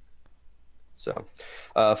reason. So,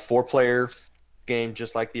 4-player game,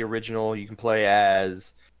 just like the original. You can play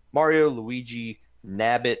as Mario, Luigi,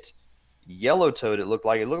 Nabbit, Yellow Toad. It looked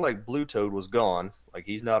like Blue Toad was gone, like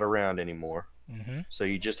he's not around anymore. Mm-hmm. So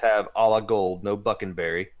you just have a la Gold, no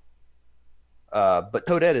Buckenberry. But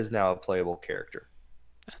Toadette is now a playable character.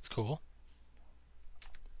 That's cool.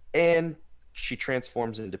 And she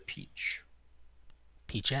transforms into Peach.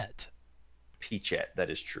 Peachette, that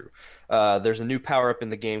is true. There's a new power-up in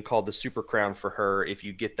the game called the Super Crown for her. If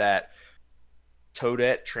you get that,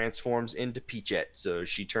 Toadette transforms into Peachette. So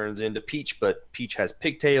she turns into Peach, but Peach has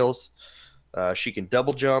pigtails. She can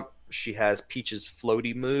double jump. She has Peach's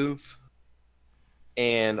floaty move.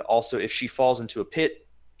 And also, if she falls into a pit,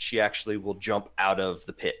 she actually will jump out of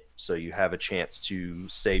the pit. So you have a chance to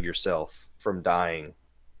save yourself from dying.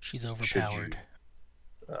 She's overpowered.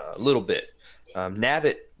 A little bit.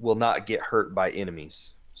 Nabbit will not get hurt by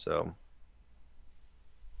enemies. So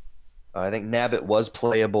I think Nabbit was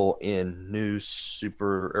playable in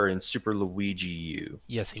Super Luigi U.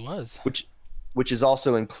 Yes, he was. Which is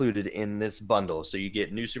also included in this bundle. So you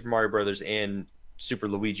get New Super Mario Brothers and Super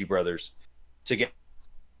Luigi Brothers together,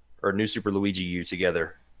 or New Super Luigi U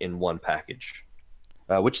together in one package,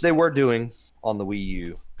 which they were doing on the Wii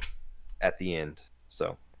U at the end.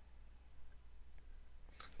 So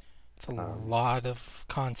it's a lot of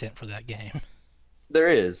content for that game. There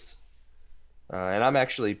is. And I'm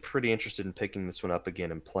actually pretty interested in picking this one up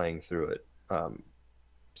again and playing through it.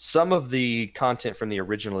 Some of the content from the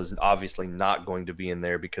original is obviously not going to be in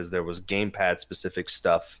there because there was gamepad specific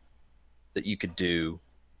stuff that you could do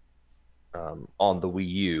on the Wii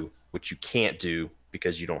U, which you can't do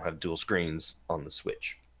because you don't have dual screens on the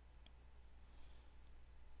Switch.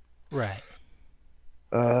 Right.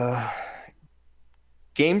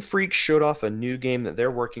 Game Freak showed off a new game that they're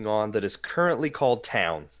working on that is currently called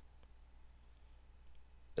Town.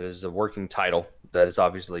 That is a working title. That is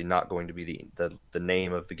obviously not going to be the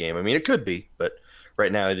name of the game. I mean, it could be, but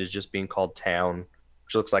right now it is just being called Town,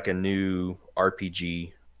 which looks like a new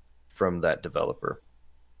RPG from that developer.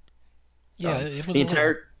 Yeah, it was the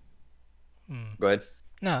entire. Go ahead.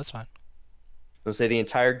 No, that's fine. I'll say the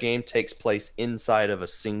entire game takes place inside of a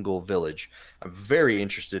single village. I'm very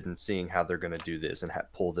interested in seeing how they're going to do this and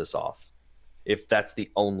pull this off, if that's the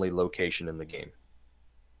only location in the game.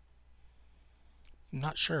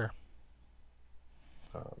 Not sure.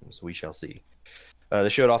 So we shall see. They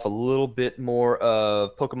showed off a little bit more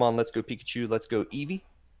of Pokemon Let's Go Pikachu, Let's Go Eevee.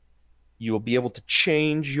 You will be able to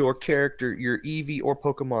change your character, your Eevee or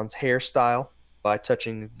Pokemon's hairstyle by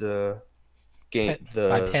touching the game,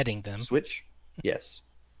 by petting them. Switch. Yes.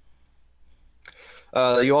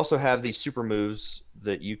 You also have these super moves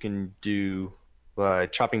that you can do by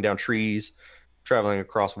chopping down trees, traveling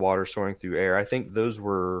across water, soaring through air. I think those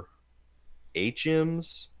were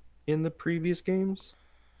HMs in the previous games?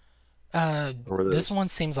 Or were This those? one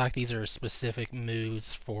seems like these are specific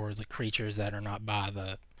moves for the creatures that are not by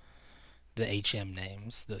the HM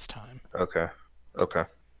names this time. Okay. Okay.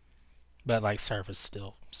 But like serve is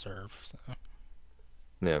still serve. So.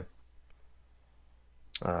 Yeah.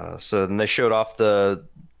 So then they showed off the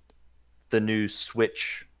new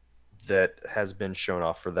Switch that has been shown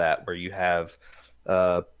off for that, where you have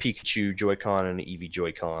Pikachu Joy-Con and Eevee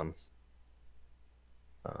Joy-Con.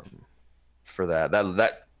 For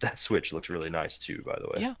that Switch looks really nice too, by the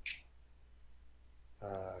way. Yeah.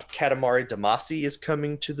 Katamari Damacy is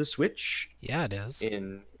coming to the Switch Yeah, it is.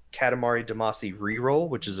 in Katamari Damacy Reroll,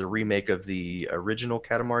 which is a remake of the original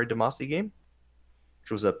Katamari Damacy game,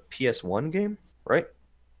 which was a PS1 game, right?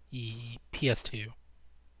 PS2.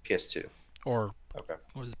 PS2. Or Okay.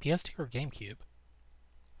 was it PS2 or GameCube?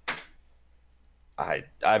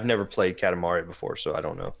 I've never played Katamari before, so I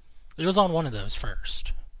don't know. It was on one of those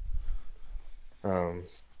first.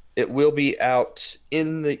 It will be out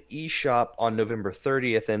in the eShop on November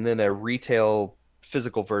 30th, and then a retail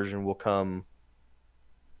physical version will come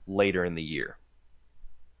later in the year.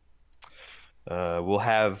 We'll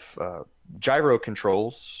have gyro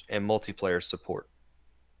controls and multiplayer support,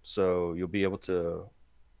 so you'll be able to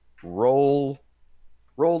roll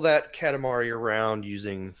that Katamari around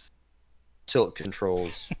using tilt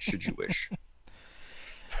controls, should you wish.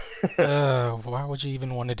 Why would you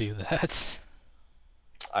even want to do that?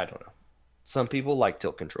 I don't know. Some people like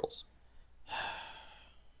tilt controls.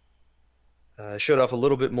 Showed off a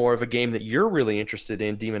little bit more of a game that you're really interested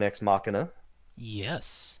in, Demon X Machina.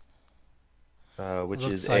 Yes. Which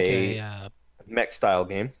Looks is like a mech style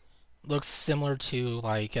game. looks similar to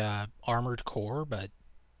like Armored Core, but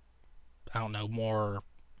I don't know, more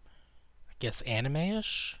I guess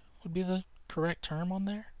anime-ish would be the correct term on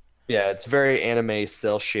there. Yeah, it's very anime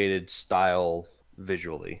cell shaded style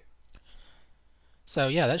visually. So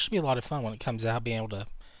yeah, that should be a lot of fun when it comes out, being able to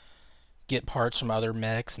get parts from other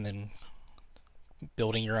mechs and then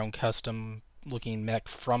building your own custom looking mech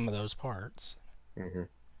from those parts. Hmm.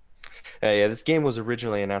 Yeah, this game was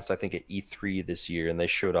originally announced, I think, at E3 this year, and they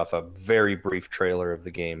showed off a very brief trailer of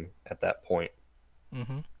the game at that point.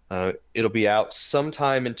 Mm-hmm. It'll be out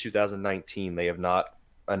sometime in 2019. They have not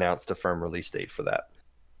announced a firm release date for that.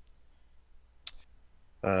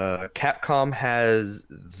 Capcom has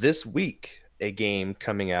this week a game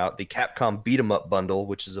coming out, the Capcom Beat 'em Up bundle,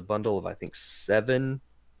 which is a bundle of, I think, 7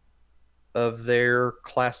 of their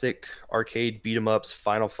classic arcade beat 'em ups: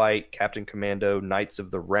 Final Fight, Captain Commando, Knights of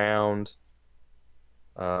the Round,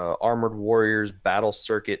 Armored Warriors, Battle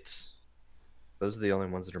Circuit. Those are the only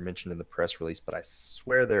ones that are mentioned in the press release, but I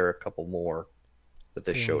swear there are a couple more that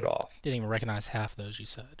they showed off. Didn't even recognize half of those you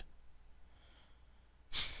said.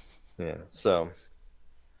 Yeah, so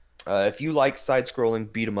if you like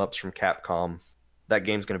side-scrolling beat 'em ups from Capcom, that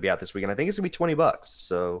game's going to be out this week, and I think it's going to be $20.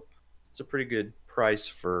 So it's a pretty good price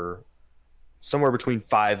for somewhere between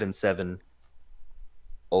 5 and 7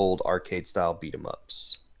 old arcade-style beat 'em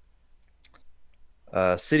ups.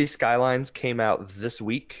 City Skylines came out this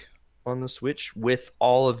week on the Switch with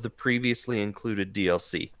all of the previously included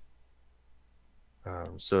DLC.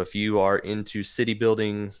 So if you are into city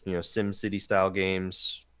building, Sim City style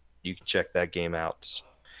games, you can check that game out.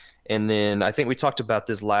 And then I think we talked about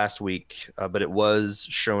this last week, but it was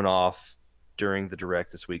shown off during the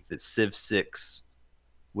Direct this week that Civ 6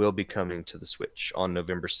 will be coming to the Switch on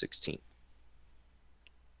November 16th.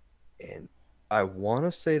 And I want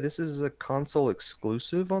to say this is a console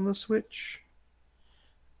exclusive on the Switch.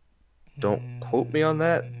 Don't quote me on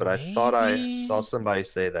that, but I thought I saw somebody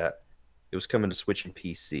say that it was coming to Switch and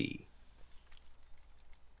PC.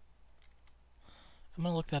 I'm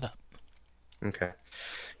gonna look that up. Okay.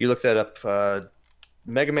 You look that up.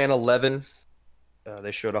 Mega Man 11,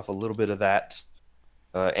 they showed off a little bit of that.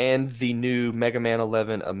 And the new Mega Man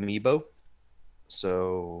 11 amiibo.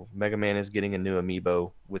 So Mega Man is getting a new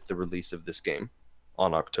amiibo with the release of this game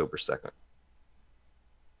on October 2nd.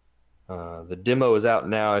 The demo is out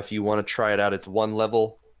now. If you want to try it out, it's one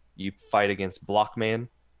level. You fight against Blockman,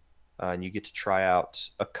 and you get to try out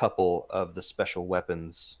a couple of the special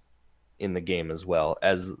weapons in the game as well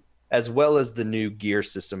as the new gear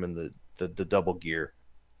system and the double gear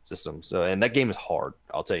system. So, and that game is hard.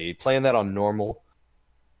 I'll tell you, playing that on normal,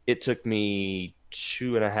 it took me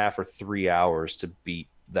 2.5 or 3 hours to beat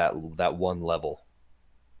that one level.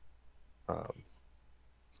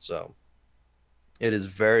 So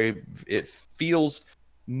it feels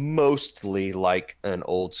mostly like an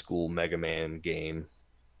old school Mega Man game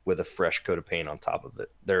with a fresh coat of paint on top of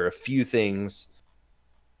it. There are a few things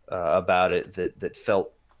about it that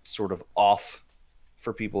felt sort of off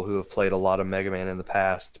for people who have played a lot of Mega Man in the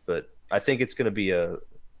past, but I think it's going to be a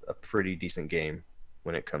pretty decent game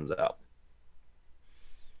when it comes out.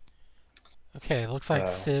 Okay, it looks like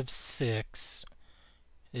Civ 6,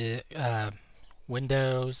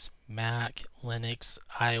 Windows, Mac, Linux,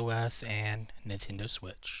 iOS, and Nintendo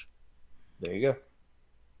Switch. There you go.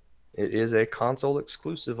 It is a console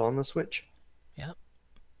exclusive on the Switch. Yep.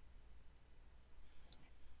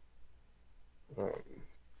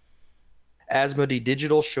 Asmodee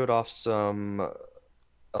Digital showed off some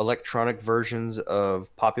electronic versions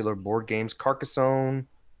of popular board games: Carcassonne,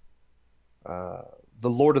 The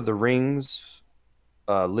Lord of the Rings,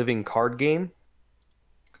 living card game,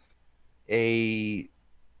 a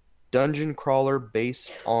dungeon crawler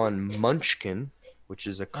based on Munchkin, which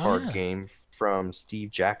is a card game from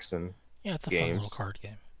Steve Jackson. Yeah, it's a fun little card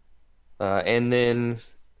game. And then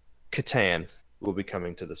Catan will be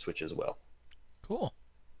coming to the Switch as well. Cool.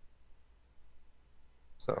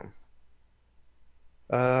 So,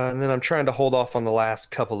 and then I'm trying to hold off on the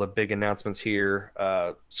last couple of big announcements here.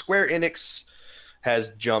 Square Enix has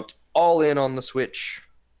jumped all in on the Switch.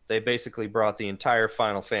 They basically brought the entire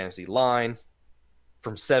Final Fantasy line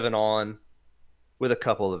from 7 on, with a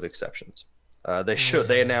couple of exceptions.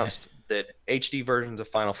 They announced that HD versions of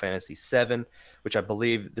Final Fantasy 7, which I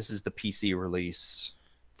believe this is the PC release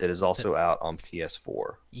that is also out on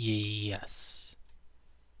PS4. Yes.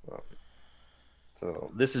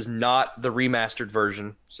 So this is not the remastered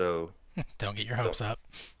version, so don't get your hopes up.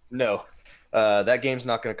 No, that game's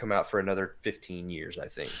not going to come out for another 15 years, I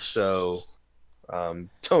think. So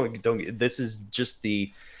don't. This is just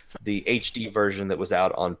the HD version that was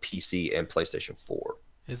out on PC and PlayStation 4.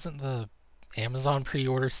 Isn't the Amazon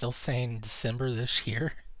pre-order still saying December this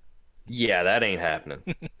year? Yeah, that ain't happening.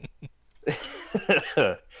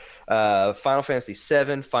 Final Fantasy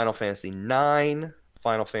 7, Final Fantasy 9,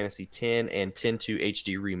 Final Fantasy 10, and 10-2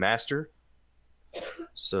 HD remaster.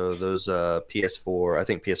 So those PS4, I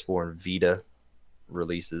think PS4 and Vita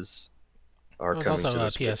releases are coming to the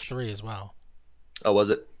Switch. PS3 as well. Oh, was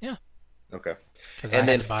it? Yeah. Okay. Because I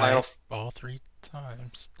had to buy all 3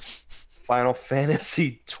 times. Final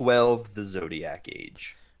Fantasy 12, The Zodiac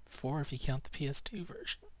Age. 4 if you count the PS2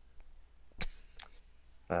 version.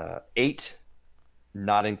 8,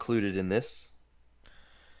 not included in this.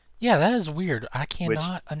 Yeah, that is weird. I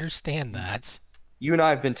cannot understand that. You and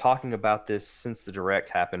I have been talking about this since the Direct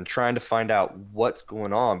happened, trying to find out what's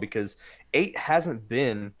going on, because 8 hasn't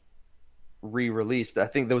been re-released. I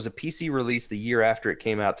think there was a PC release the year after it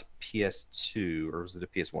came out to PS2, or was it a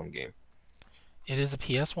PS1 game? It is a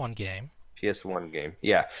PS1 game. PS1 game,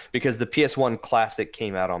 yeah, because the PS1 Classic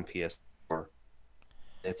came out on PS4.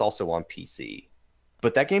 It's also on PC.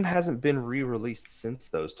 But that game hasn't been re-released since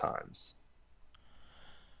those times.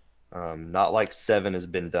 Not like 7 has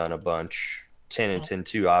been done a bunch. 10 and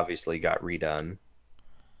 10-2 obviously got redone.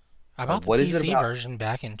 I bought the PC version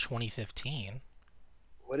back in 2015.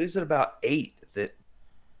 What is it about 8 that...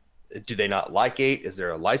 Do they not like 8? Is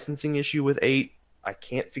there a licensing issue with 8? I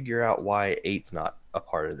can't figure out why 8's not a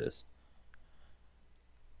part of this.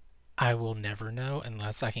 I will never know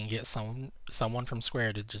unless I can get someone from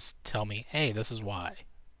Square to just tell me, hey, this is why.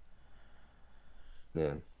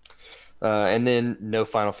 Yeah. And then no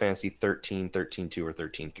Final Fantasy 13, 13-2, or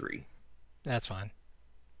 13-3. That's fine.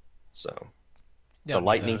 So the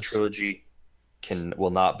Lightning Trilogy will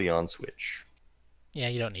not be on Switch. Yeah,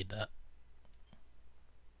 you don't need that.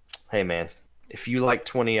 Hey man, if you like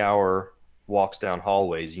 20-hour walks down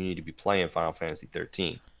hallways, you need to be playing Final Fantasy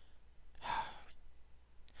 13.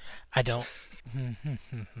 I don't.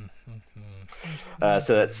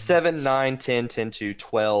 So that's 7, 9, 10, 10-2,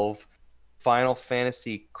 12. Final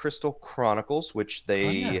Fantasy Crystal Chronicles, which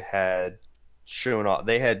they had shown off.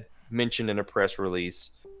 They had mentioned in a press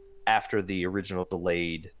release after the original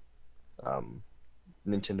delayed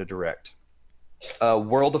Nintendo Direct.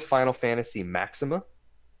 World of Final Fantasy Maxima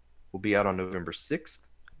will be out on November 6th.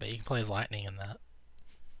 But you can play as Lightning in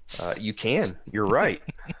that. You can. You're right.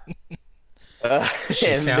 She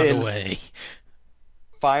found a way.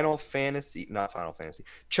 Not Final Fantasy.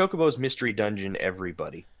 Chocobo's Mystery Dungeon,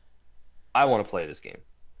 everybody. I want to play this game.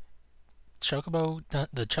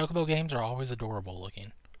 The Chocobo games are always adorable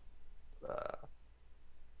looking.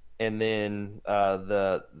 And then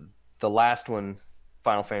the last one,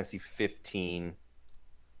 Final Fantasy 15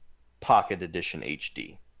 Pocket Edition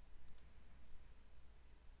HD,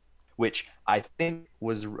 which I think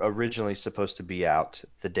was originally supposed to be out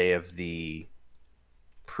the day of the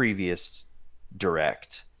previous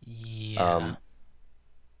Direct. Yeah.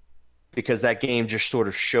 Because that game just sort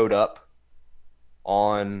of showed up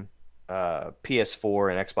on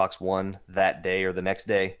PS4 and Xbox One that day or the next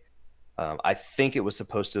day. I think it was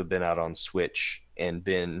supposed to have been out on Switch and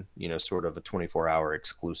been, sort of a 24-hour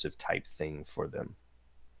exclusive type thing for them.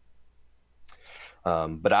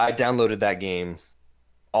 But I downloaded that game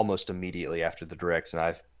almost immediately after the direct, and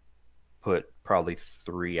I've put probably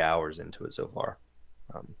 3 hours into it so far.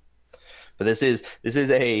 But this is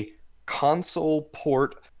a console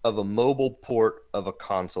port of a mobile port of a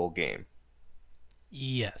console game.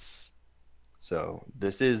 Yes. So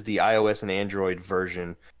this is the iOS and Android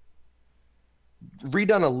version,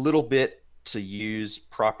 redone a little bit to use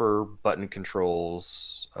proper button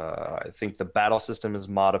controls. I think the battle system is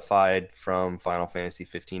modified from Final Fantasy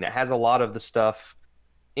 15. It has a lot of the stuff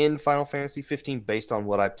in Final Fantasy 15 based on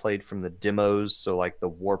what I played from the demos, so like the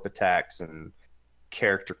warp attacks and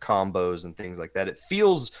character combos and things like that. It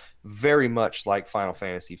feels very much like Final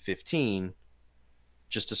Fantasy 15,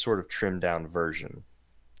 just a sort of trimmed down version.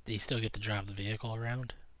 Do you still get to drive the vehicle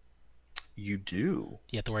around? You do.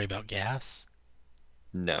 Do you have to worry about gas?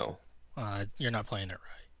 No. You're not playing it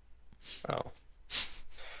right. Oh.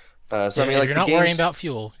 So I mean, if like, you're not worrying about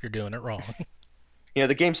fuel, you're doing it wrong.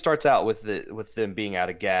 the game starts out with them being out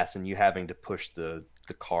of gas and you having to push the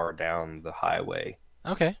car down the highway.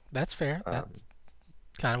 Okay, that's fair. That's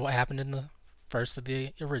kind of what happened in the first of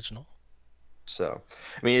the original. So,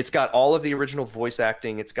 I mean, it's got all of the original voice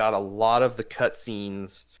acting. It's got a lot of the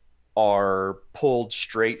cutscenes are pulled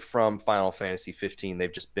straight from Final Fantasy 15.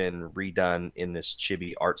 They've just been redone in this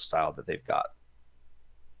chibi art style that they've got.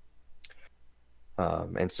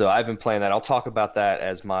 And so I've been playing that. I'll talk about that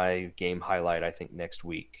as my game highlight, I think, next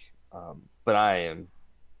week. But I am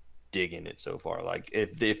digging it so far. Like,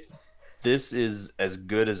 if this is as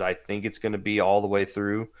good as I think it's going to be all the way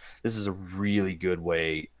through, this is a really good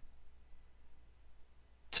way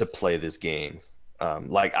to play this game.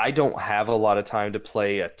 Like, I don't have a lot of time to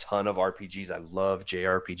play a ton of RPGs. I love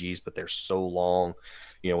JRPGs, but they're so long.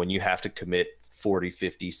 When you have to commit 40,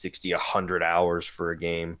 50, 60, 100 hours for a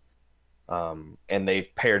game. And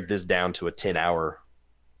they've pared this down to a 10-hour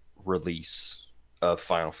release of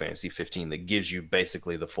Final Fantasy 15 that gives you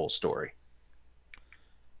basically the full story.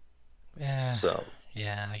 Yeah. So.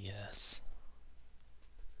 Yeah, I guess.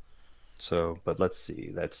 So, but let's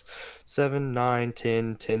see. That's 7, 9,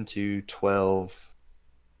 10, 10 to 12,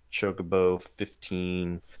 Chocobo,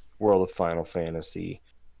 15, World of Final Fantasy,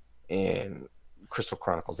 and Crystal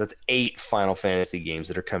Chronicles. That's 8 Final Fantasy games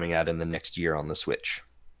that are coming out in the next year on the Switch.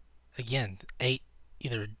 Again, 8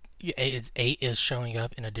 is showing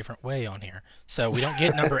up in a different way on here. So we don't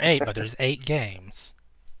get number 8, but there's 8 games.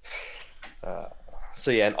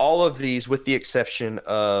 So yeah, and all of these, with the exception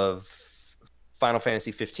of Final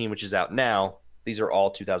Fantasy 15, which is out now, these are all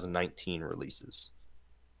 2019 releases.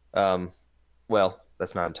 Well,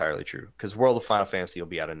 that's not entirely true, because World of Final Fantasy will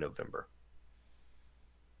be out in November.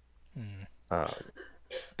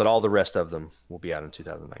 But all the rest of them will be out in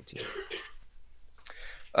 2019.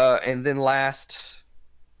 And then last,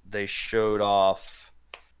 they showed off,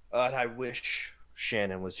 and I wish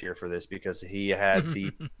Shannon was here for this because he had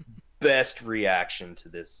the best reaction to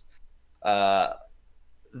this.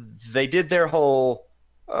 They did their whole,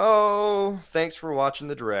 thanks for watching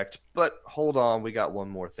the direct, but hold on, we got one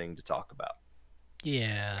more thing to talk about.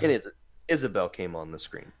 Yeah. And Isabelle came on the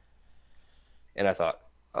screen. And I thought,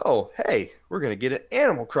 oh, hey, we're going to get an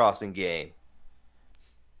Animal Crossing game.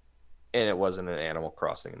 And it wasn't an Animal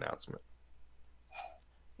Crossing announcement.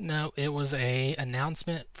 No, it was a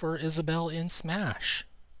announcement for Isabelle in Smash.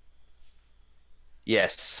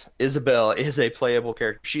 Yes, Isabelle is a playable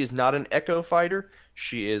character. She is not an Echo Fighter.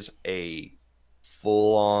 She is a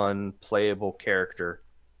full-on playable character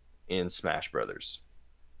in Smash Brothers.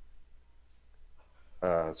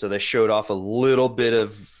 So they showed off a little bit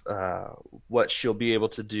of what she'll be able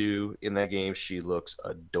to do in that game. She looks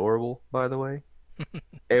adorable, by the way.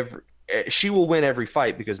 She will win every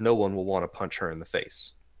fight because no one will want to punch her in the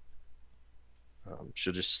face.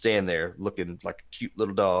 She'll just stand there looking like a cute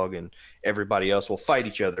little dog, and everybody else will fight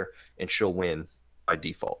each other, and she'll win by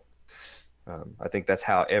default. I think that's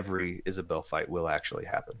how every Isabelle fight will actually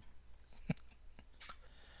happen.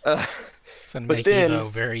 It's going to make Evo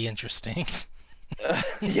very interesting.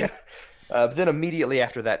 Yeah. But then immediately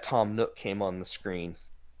after that, Tom Nook came on the screen.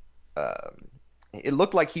 It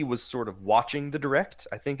looked like he was sort of watching the direct,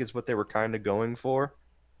 I think is what they were kind of going for.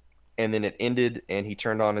 And then it ended, and he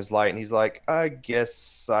turned on his light, and he's like, I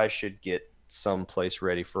guess I should get someplace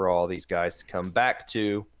ready for all these guys to come back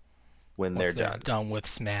to when they're done. Done with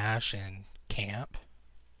Smash and Camp.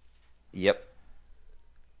 Yep.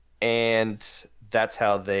 And that's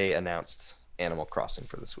how they announced Animal Crossing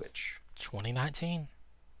for the Switch. 2019.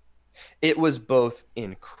 It was both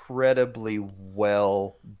incredibly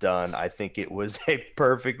well done. I think it was a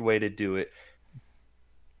perfect way to do it,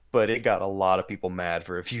 but it got a lot of people mad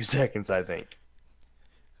for a few seconds, I think.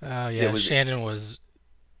 Oh It yeah, was Shannon was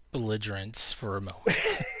belligerent for a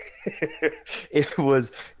moment. it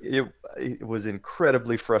was it was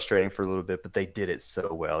incredibly frustrating for a little bit, but they did it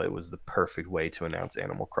so well. It was the perfect way to announce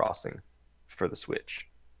Animal Crossing for the Switch.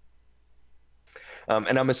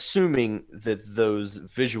 And I'm assuming that those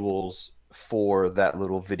visuals for that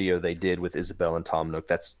little video they did with Isabelle and Tom Nook,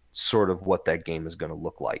 that's sort of what that game is going to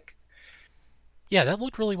look like. Yeah, that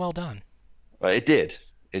looked really well done. It did.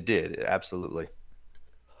 It did. Absolutely.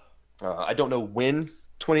 I don't know when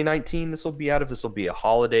 2019 this will be out, if this will be a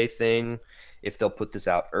holiday thing, if they'll put this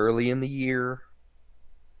out early in the year.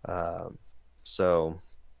 So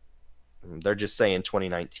they're just saying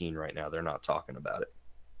 2019 right now. They're not talking about it.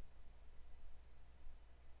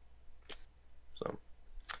 So,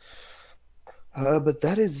 but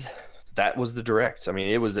that was the direct. I mean,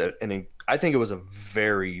 it was I think it was a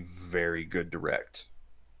very, very good direct.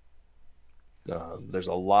 There's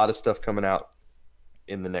a lot of stuff coming out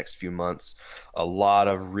in the next few months. A lot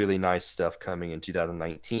of really nice stuff coming in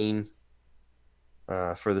 2019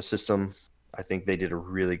 for the system. I think they did a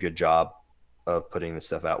really good job of putting this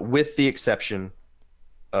stuff out, with the exception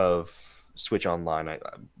of Switch Online.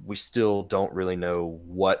 We still don't really know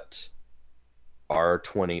what our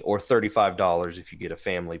 $20 or $35 if you get a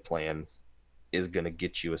family plan is going to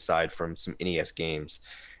get you, aside from some NES games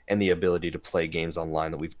and the ability to play games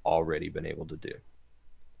online that we've already been able to do.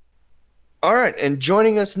 All right, and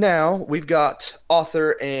joining us now, we've got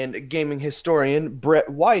author and gaming historian Brett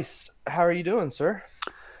Weiss. How are you doing, sir?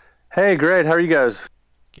 Hey, great. How are you guys?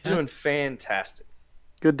 Doing fantastic.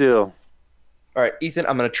 Good deal. All right, Ethan,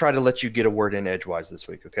 I'm going to try to let you get a word in edgewise this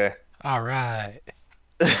week, okay? All right.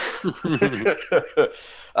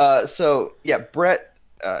 So, yeah, Brett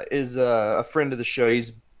is a friend of the show.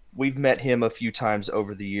 We've met him a few times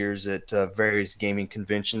over the years at various gaming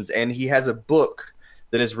conventions, and he has a book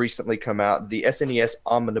that has recently come out, the SNES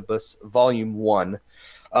Omnibus Volume 1.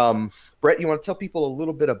 Brett, you want to tell people a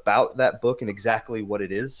little bit about that book and exactly what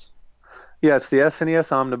it is? Yeah, it's the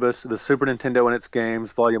SNES Omnibus, the Super Nintendo and its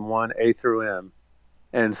games, Volume 1, A through M.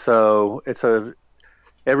 And so it's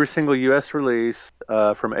every single U.S. release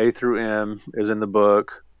from A through M is in the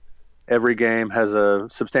book. Every game has a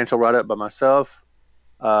substantial write-up by myself.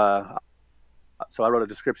 So I wrote a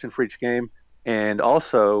description for each game. And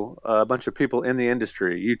also a bunch of people in the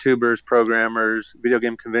industry, YouTubers, programmers, video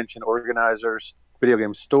game convention organizers, video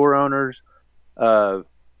game store owners, video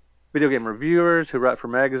game reviewers who write for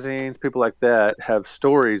magazines, people like that have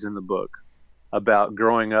stories in the book about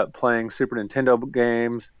growing up playing Super Nintendo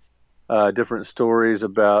games, different stories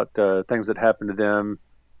about things that happened to them,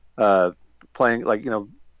 playing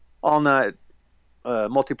all night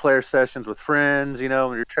multiplayer sessions with friends, when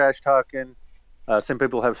you're trash talking. Some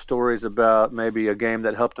people have stories about maybe a game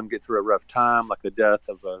that helped them get through a rough time, like the death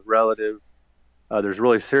of a relative. There's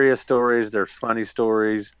really serious stories. There's funny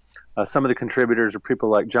stories. Some of the contributors are people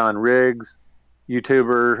like John Riggs,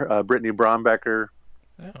 YouTuber, Brittany Brombecker,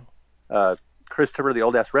 Christopher, the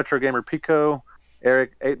old-ass retro gamer Pico,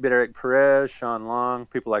 Eric, 8-Bit Eric Perez, Sean Long,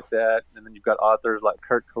 people like that. And then you've got authors like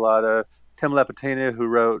Kurt Collada, Tim Lapatina, who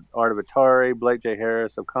wrote Art of Atari, Blake J.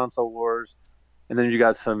 Harris of Console Wars. And then you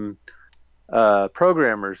got some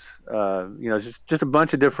programmers, just a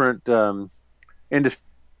bunch of different industry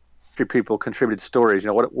people contributed stories.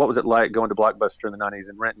 What was it like going to Blockbuster in the 90s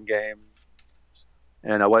and renting games,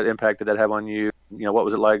 and what impact did that have on you? What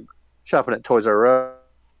was it like shopping at Toys R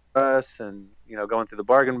Us and going through the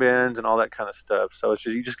bargain bins and all that kind of stuff. So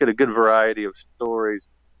you just get a good variety of stories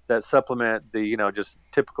that supplement the just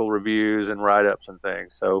typical reviews and write-ups and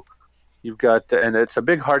things. So you've got, and it's a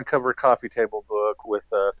big hardcover coffee table book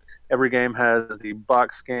with every game has the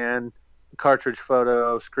box scan, cartridge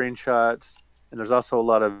photo, screenshots, and there's also a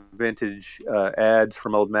lot of vintage ads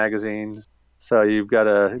from old magazines. So you've got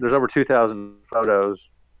there's over 2,000 photos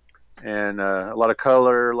and a lot of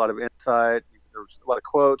color, a lot of insight. There's a lot of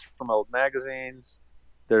quotes from old magazines.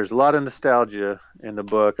 There's a lot of nostalgia in the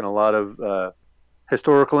book and a lot of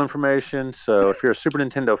historical information. So if you're a Super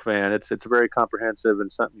Nintendo fan, it's very comprehensive and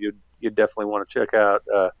something you'd definitely want to check out.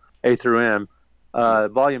 A through M.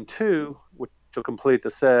 Volume 2, which will complete the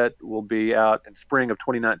set, will be out in spring of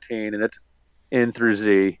 2019, and it's N through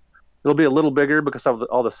Z. It'll be a little bigger because of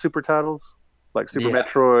all the super titles, like Super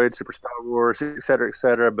Metroid, Super Star Wars, et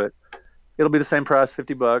cetera, but it'll be the same price,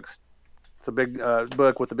 $50. It's a big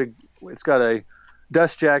book with it's got a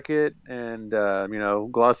dust jacket and,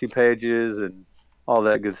 glossy pages and all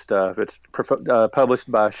that good stuff. It's published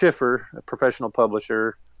by Schiffer, a professional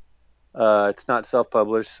publisher. It's not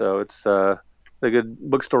self-published, so it's a good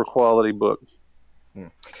bookstore quality book.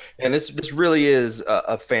 And this really is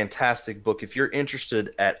a fantastic book if you're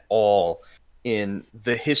interested at all in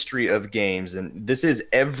the history of games. And this is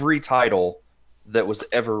every title that was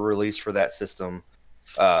ever released for that system.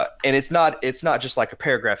 And it's not just like a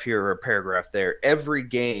paragraph here or a paragraph there. Every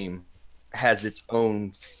game has its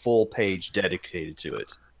own full page dedicated to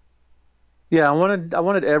it. Yeah, I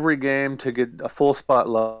wanted every game to get a full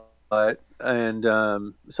spotlight, and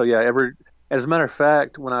so yeah, as a matter of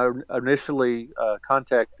fact, when I initially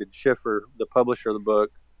contacted Schiffer, the publisher of the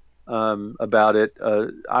book, about it,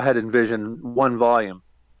 I had envisioned one volume,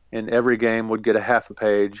 and every game would get a half a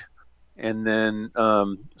page, and then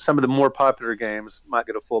some of the more popular games might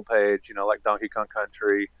get a full page, you know, like Donkey Kong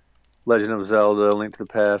Country, Legend of Zelda, Link to the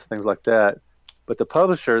Past, things like that. But the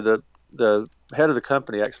publisher, the head of the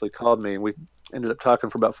company, actually called me, and we ended up talking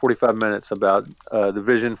for about 45 minutes about the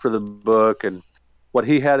vision for the book and what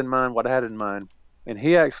he had in mind, what I had in mind. And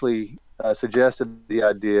he actually suggested the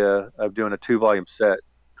idea of doing a 2-volume set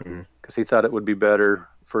because he thought it would be better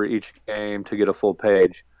for each game to get a full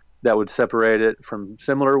page. That would separate it from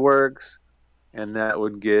similar works, and that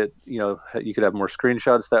would get, you know, you could have more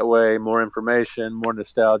screenshots that way, more information, more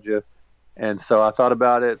nostalgia. And so I thought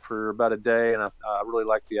about it for about a day, and I really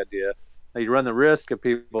liked the idea. Now, you run the risk of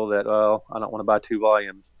people that, well, I don't want to buy 2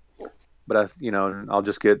 volumes, but I'll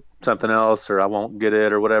just get something else, or I won't get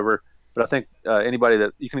it, or whatever. But I think anybody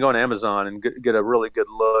that you can go on Amazon and get a really good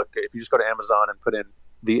look. If you just go to Amazon and put in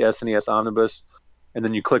the SNES Omnibus, and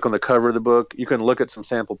then you click on the cover of the book, you can look at some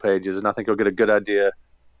sample pages, and I think you'll get a good idea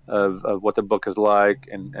of what the book is like,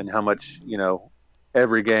 and how much, you know,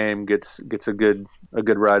 every game gets a good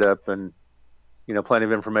write up, and, you know, plenty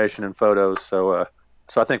of information and photos. So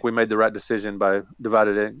I think we made the right decision by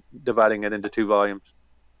dividing it into 2 volumes.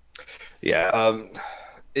 Yeah,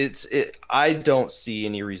 I don't see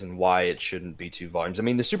any reason why it shouldn't be 2 volumes. I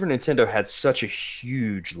mean, the Super Nintendo had such a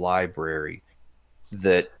huge library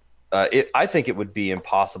that I think it would be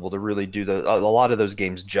impossible to really do a lot of those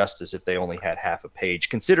games justice if they only had half a page,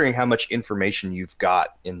 considering how much information you've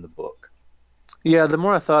got in the book. Yeah, the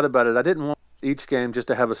more I thought about it, I didn't want each game just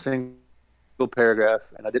to have a single paragraph,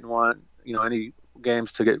 and I didn't want, you know, any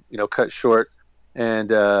games to get, you know, cut short. And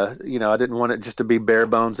you know, I didn't want it just to be bare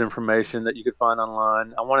bones information that you could find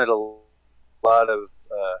online. I wanted a lot of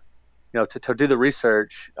you know, to do the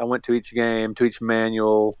research. I went to each game, to each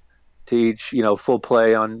manual, to each, you know, full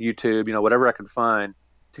play on YouTube, you know, whatever I could find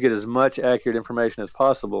to get as much accurate information as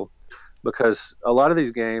possible. Because a lot of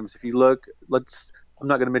these games, if you look, I'm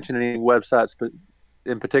not going to mention any websites, but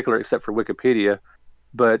in particular, except for Wikipedia,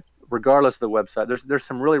 but regardless of the website, there's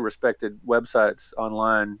some really respected websites,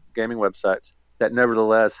 online gaming websites, that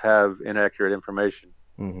nevertheless have inaccurate information.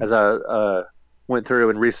 Mm-hmm. As I went through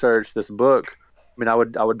and researched this book, I mean,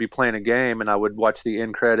 I would be playing a game, and I would watch the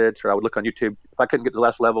end credits, or I would look on YouTube. If I couldn't get to the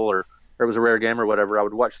last level, or it was a rare game or whatever, I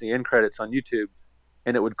would watch the end credits on YouTube,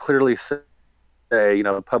 and it would clearly say, you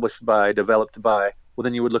know, published by, developed by. Well,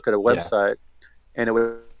 then you would look at a website, and it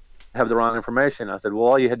would have the wrong information. I said, well,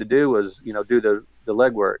 all you had to do was, you know, do the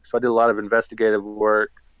legwork. So I did a lot of investigative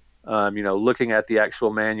work, you know, looking at the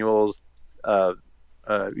actual manuals,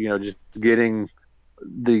 you know, just getting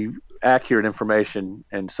the accurate information.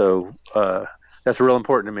 And so that's real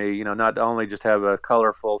important to me, you know, not only just have a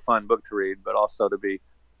colorful, fun book to read, but also to be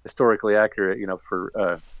historically accurate, you know, for,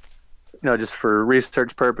 you know, just for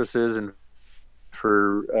research purposes, and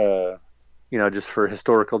for, you know, just for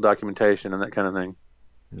historical documentation and that kind of thing.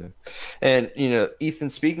 Yeah. And, you know, Ethan,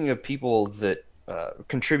 speaking of people that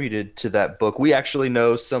contributed to that book, we actually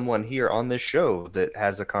know someone here on this show that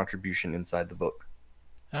has a contribution inside the book.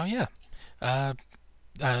 Oh, yeah.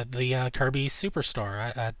 The Kirby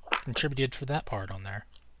Superstar. I contributed for that part on there.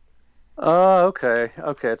 Oh, okay.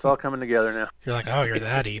 Okay, it's all coming together now. You're like, oh, you're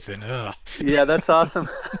that, Ethan. Ugh. Yeah, that's awesome.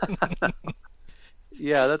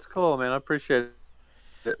 Yeah, that's cool, man. I appreciate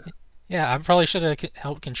it. Yeah, I probably should have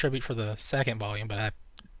helped contribute for the second volume, but I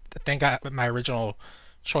think my original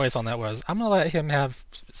choice on that was, I'm going to let him have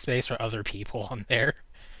space for other people on there.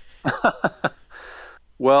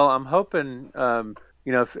 Well, I'm hoping,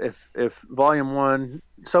 you know, if Volume 1,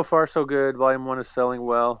 so far so good, Volume 1 is selling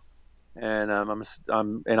well, and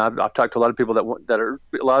I've talked to a lot of people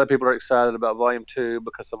a lot of people are excited about Volume 2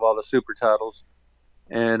 because of all the super titles,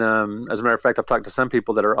 and as a matter of fact, I've talked to some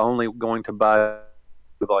people that are only going to buy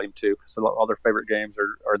Volume 2 because all their favorite games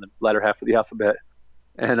are in the latter half of the alphabet.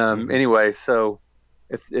 And anyway, so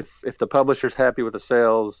if the publisher's happy with the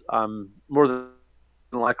sales, more than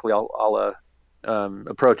likely I'll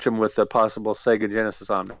approach them with a possible Sega Genesis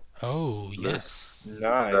Omnibus. Oh, yes.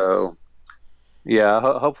 Nice. So, Yeah,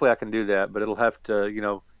 hopefully I can do that, but it'll have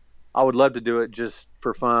to, I would love to do it just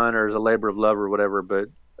for fun or as a labor of love or whatever, but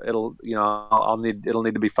it'll need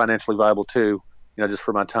to be financially viable too, just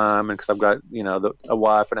for my time and because I've got, a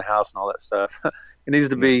wife and a house and all that stuff. It needs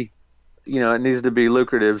to Yeah. be, it needs to be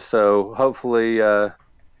lucrative. So hopefully,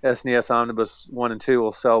 SNES Omnibus 1 and 2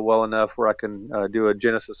 will sell well enough where I can do a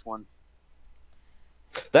Genesis one.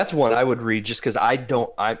 That's one I would read just because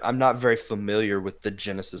I'm not very familiar with the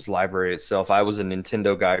Genesis library itself. I was a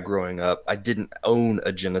Nintendo guy growing up. I didn't own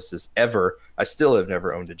a Genesis ever. I still have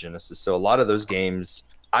never owned a Genesis. So a lot of those games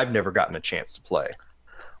I've never gotten a chance to play.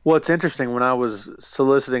 Well, it's interesting when I was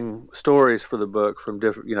soliciting stories for the book from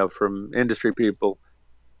different, from industry people,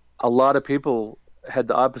 a lot of people had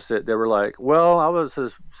the opposite. They were like, "Well, I was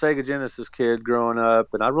a Sega Genesis kid growing up,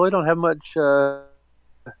 and I really don't have much,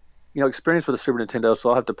 experience with the Super Nintendo, so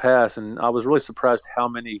I'll have to pass." And I was really surprised how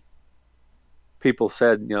many people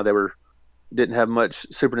said, didn't have much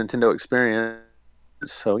Super Nintendo experience.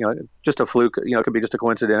 So, just a fluke. It could be just a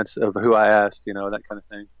coincidence of who I asked. That kind of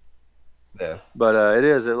thing. Yeah. But it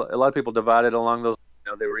is a lot of people divided along those.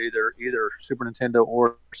 They were either Super Nintendo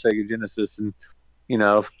or Sega Genesis, and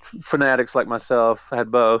fanatics like myself had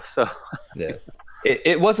both. So Yeah.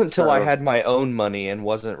 It wasn't until I So- had my own money and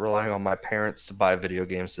wasn't relying on my parents to buy video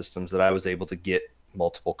game systems that I was able to get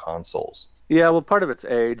multiple consoles. yeah, well, part of it's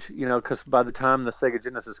age, because by the time the Sega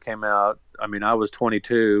Genesis came out, I mean, I was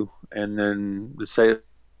 22, and then the Super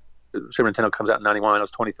Nintendo comes out in '91. I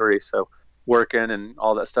was 23, so working and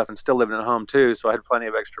all that stuff, and still living at home too. So I had plenty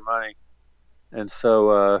of extra money, and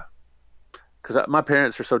so because my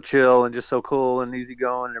parents are so chill and just so cool and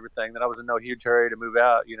easygoing and everything that I was in no huge hurry to move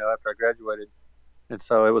out, after I graduated. And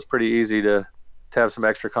so it was pretty easy to have some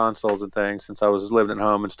extra consoles and things since I was living at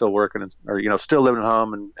home and still working, or still living at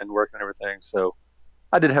home and working and everything. So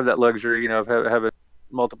I did have that luxury, of having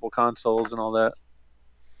multiple consoles and all that.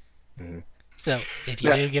 Mm-hmm. So if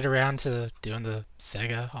you do get around to doing the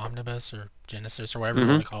Sega Omnibus or Genesis or whatever you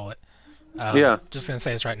want to call it, Yeah. just gonna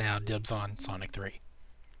say this right now: dibs on Sonic 3.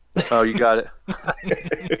 Oh, you got it.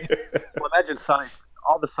 Well, imagine Sonic.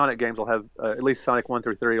 All the Sonic games will have at least Sonic 1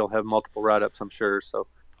 through 3 will have multiple write-ups, I'm sure. So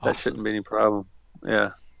that shouldn't be any problem.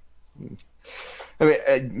 Yeah. I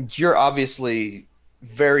mean, you're obviously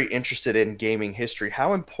very interested in gaming history.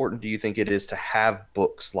 How important do you think it is to have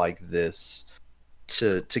books like this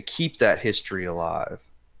to keep that history alive?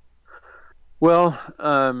 Well,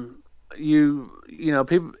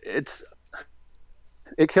 people.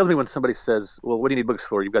 It kills me when somebody says, "Well, what do you need books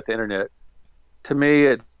for? You've got the internet." To me,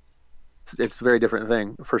 it's a very different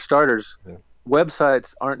thing. For starters,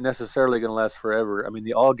 websites aren't necessarily going to last forever. I mean,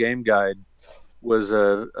 the All Game Guide was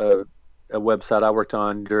a website I worked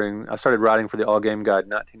on I started writing for the All Game Guide in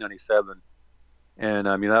 1997, and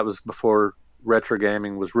I mean that was before retro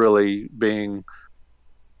gaming was really being,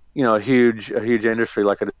 a huge industry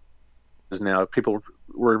like it is now. People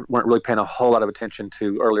weren't really paying a whole lot of attention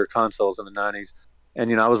to earlier consoles in the '90s,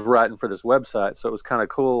 and I was writing for this website, so it was kind of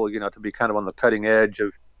cool, to be kind of on the cutting edge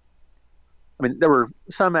of. I mean, there were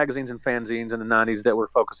some magazines and fanzines in the '90s that were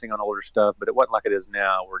focusing on older stuff, but it wasn't like it is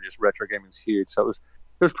now, where just retro gaming's huge. So it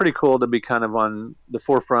was pretty cool to be kind of on the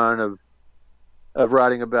forefront of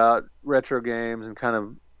writing about retro games, and kind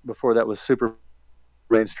of before that was super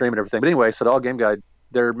mainstream and everything. But anyway, so the All Game Guide,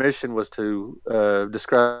 their mission was to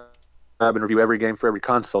describe and review every game for every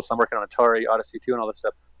console. So I'm working on Atari, Odyssey 2, and all this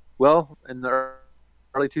stuff. Well, in the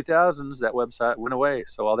early 2000s, that website went away,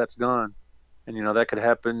 so all that's gone. And that could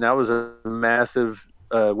happen. That was a massive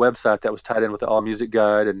website that was tied in with the All Music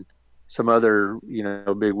Guide and some other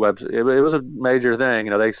big webs. It was a major thing.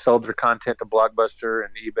 They sold their content to Blockbuster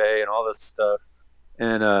and eBay and all this stuff,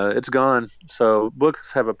 and it's gone. So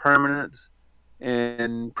books have a permanence,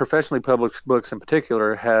 and professionally published books in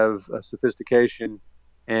particular have a sophistication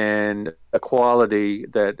and a quality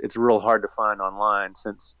that it's real hard to find online,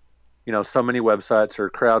 since so many websites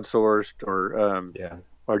are crowdsourced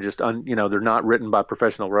or just they're not written by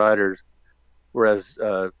professional writers, whereas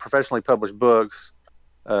professionally published books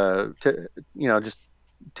just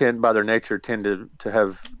tend by their nature to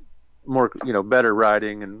have more better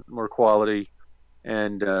writing and more quality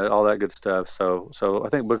and all that good stuff. So I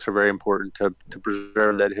think books are very important to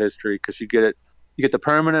preserve that history, because you get the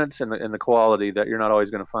permanence and the quality that you're not always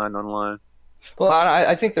going to find online. Well,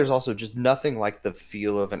 I think there's also just nothing like the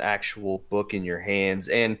feel of an actual book in your hands.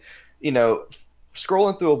 And,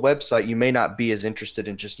 scrolling through a website, you may not be as interested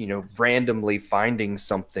in just, randomly finding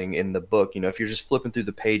something in the book. If you're just flipping through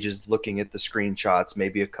the pages, looking at the screenshots,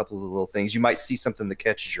 maybe a couple of little things, you might see something that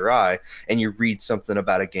catches your eye, and you read something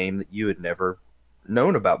about a game that you had never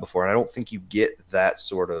known about before. And I don't think you get that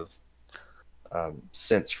sort of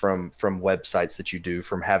sense from websites that you do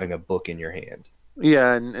from having a book in your hand.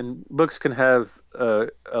 Yeah, and books can have a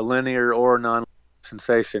linear or non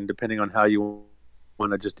sensation depending on how you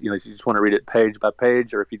want to just, if you just want to read it page by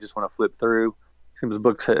page or if you just want to flip through. Because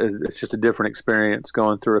books, it's just a different experience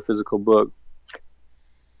going through a physical book.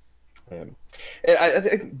 And I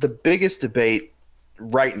think the biggest debate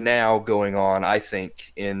right now going on, I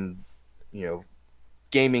think, in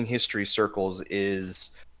gaming history circles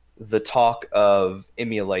is the talk of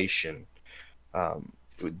emulation.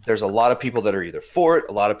 There's a lot of people that are either for it,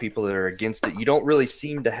 a lot of people that are against it. You don't really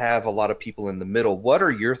seem to have a lot of people in the middle. What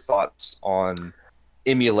are your thoughts on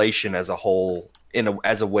emulation as a whole,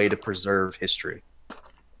 as a way to preserve history?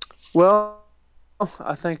 Well,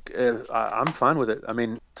 I think I'm fine with it. I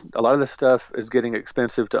mean, a lot of this stuff is getting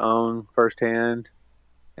expensive to own firsthand,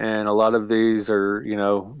 and a lot of these are,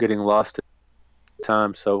 getting lost at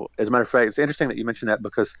time. So, as a matter of fact, it's interesting that you mentioned that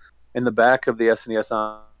because in the back of the SNES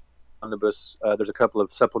Omnibus, there's a couple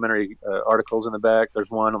of supplementary articles in the back. There's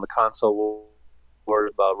one on the console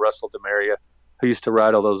wars by Russell Demaria, who used to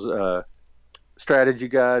write all those strategy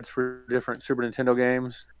guides for different Super Nintendo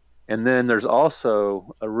games. And then there's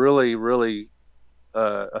also a really, really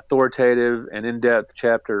authoritative and in-depth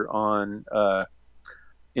chapter on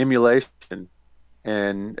emulation,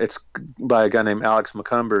 and it's by a guy named Alex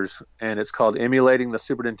McCumbers, and it's called "Emulating the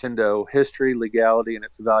Super Nintendo: History, Legality, and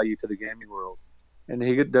Its Value to the Gaming World." And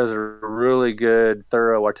he does a really good,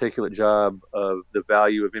 thorough, articulate job of the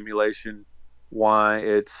value of emulation, why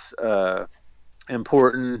it's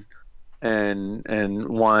important, and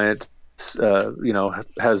why it's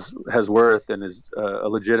has worth and is a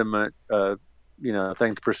legitimate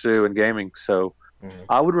thing to pursue in gaming. So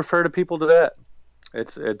I would refer to people to that.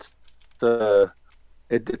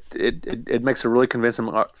 It makes a really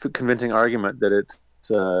convincing argument that it's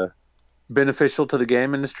beneficial to the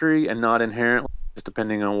game industry and not inherently, just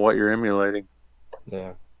depending on what you're emulating.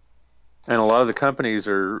 Yeah. And a lot of the companies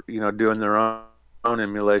are doing their own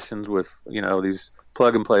emulations with these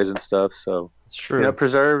plug and plays and stuff. So it's true. It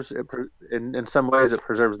preserves in some ways. It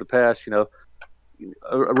preserves the past.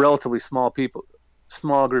 A relatively small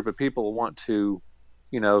group of people want to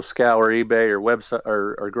scour eBay or website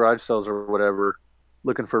or garage sales or whatever,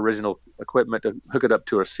 looking for original equipment to hook it up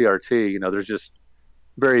to a CRT. There's just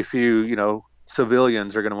very few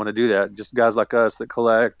civilians are going to want to do that. Just guys like us that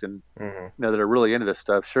collect and that are really into this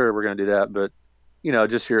stuff. Sure, we're going to do that, but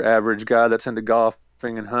just your average guy that's into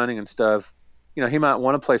golfing and hunting and stuff, he might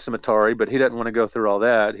want to play some Atari, but he doesn't want to go through all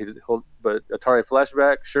that. But Atari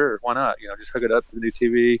Flashback, sure, why not? Just hook it up to the new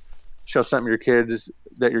TV, show something your kids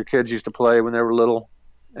used to play when they were little,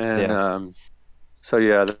 and so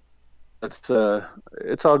yeah, that's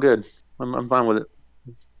it's all good. I'm fine with it,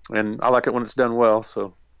 and I like it when it's done well.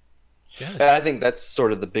 So. And I think that's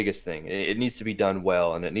sort of the biggest thing. It needs to be done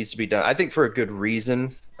well, and it needs to be done, I think, for a good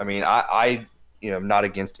reason. I mean, I I'm not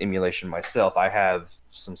against emulation myself. I have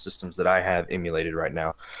some systems that I have emulated right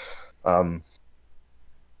now. And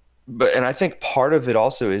I think part of it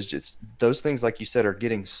also is just those things, like you said, are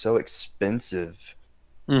getting so expensive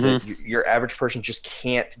that your average person just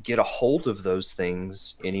can't get a hold of those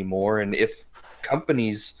things anymore. And if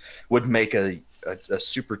companies would make a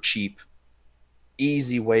super cheap,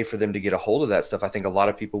 easy way for them to get a hold of that stuff, I think a lot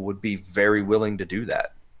of people would be very willing to do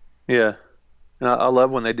that. Yeah, and I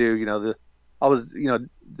love when they do. The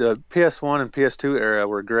PS1 and PS2 era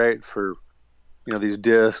were great for these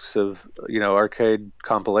discs of arcade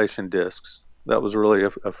compilation discs. That was really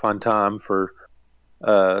a fun time for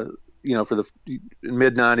for the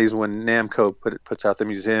mid '90s when Namco puts out the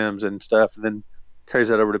museums and stuff, and then carries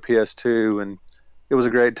that over to PS2, and it was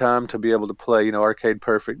a great time to be able to play arcade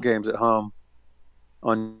perfect games at home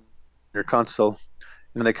on your console.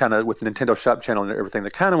 And then they kind of, with the Nintendo Shop Channel and everything, they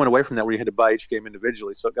kind of went away from that, where you had to buy each game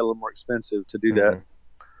individually, so it got a little more expensive to do that.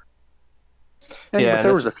 And, but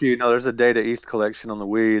there was a few. There's a Data East collection on the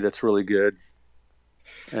Wii that's really good.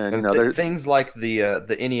 And there's things like the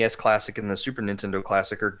NES Classic and the Super Nintendo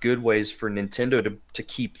Classic are good ways for Nintendo to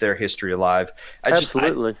keep their history alive.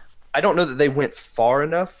 Absolutely. I don't know that they went far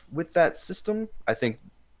enough with that system. I think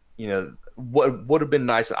what would have been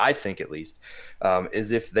nice, I think at least,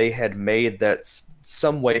 is if they had made that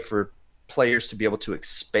some way for players to be able to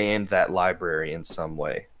expand that library in some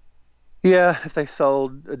way. Yeah, if they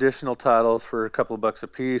sold additional titles for a couple of bucks a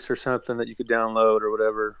piece or something that you could download or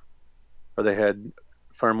whatever, or they had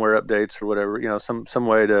firmware updates or whatever, some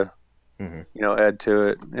way to add to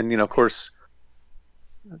it. And of course,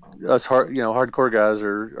 us hardcore guys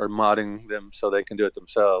are modding them so they can do it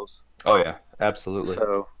themselves. Oh yeah, absolutely.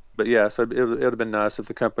 So it would have been nice if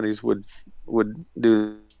the companies would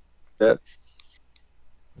do that.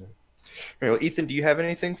 Well, Ethan, do you have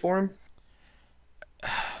anything for him?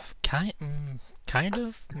 Kind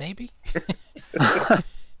of, maybe.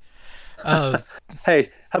 Hey,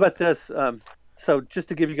 how about this? So just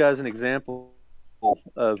to give you guys an example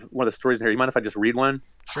of one of the stories in here, you mind if I just read one?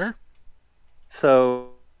 Sure.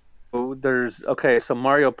 So so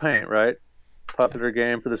Mario Paint, right? Popular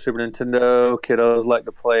game for the Super Nintendo. Kiddos like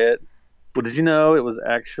to play it. Well, did you know it was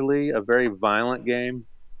actually a very violent game?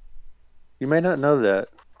 You may not know that.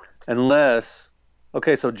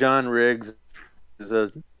 So John Riggs is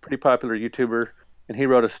a pretty popular YouTuber, and he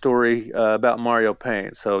wrote a story about Mario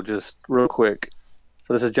Paint. So just real quick.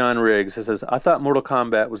 So this is John Riggs. He says, I thought Mortal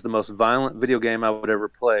Kombat was the most violent video game I would ever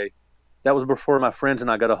play. That was before my friends and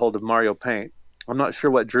I got a hold of Mario Paint. I'm not sure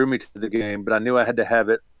what drew me to the game, but I knew I had to have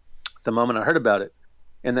it the moment I heard about it.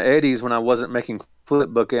 In the 80s, when I wasn't making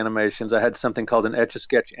flipbook animations, I had something called an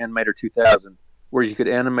Etch-a-Sketch Animator 2000, where you could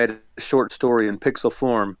animate a short story in pixel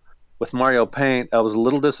form. With Mario Paint, I was a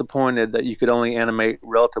little disappointed that you could only animate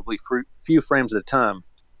relatively few frames at a time.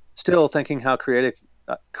 Still, thinking how creative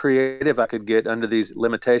I could get under these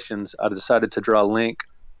limitations, I decided to draw Link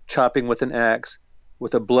chopping with an axe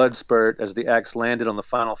with a blood spurt as the axe landed on the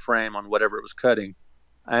final frame on whatever it was cutting.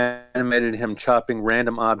 I animated him chopping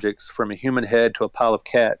random objects from a human head to a pile of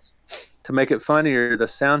cats. To make it funnier, the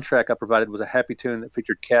soundtrack I provided was a happy tune that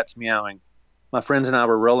featured cats meowing. My friends and I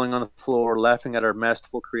were rolling on the floor, laughing at our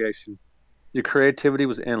masterful creation. The creativity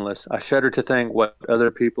was endless. I shudder to think what other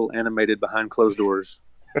people animated behind closed doors.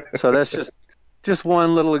 So that's just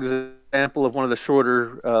one little example of one of the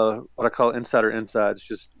shorter, what I call insider insights,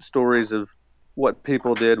 just stories of what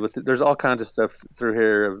people did with it. There's all kinds of stuff through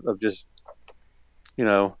here of just,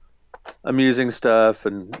 amusing stuff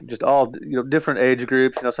and just all, different age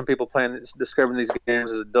groups. Some people discovering these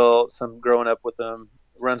games as adults, some growing up with them.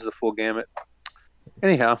 It runs the full gamut.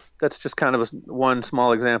 Anyhow, that's just kind of one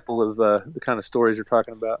small example of the kind of stories you're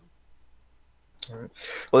talking about. All right.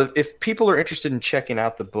 Well, if people are interested in checking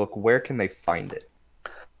out the book, where can they find it?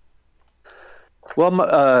 Well,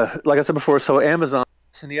 like I said before, so Amazon,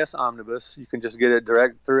 SNES Omnibus, you can just get it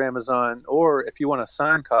direct through Amazon, or if you want a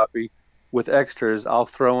signed copy with extras, I'll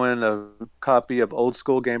throw in a copy of Old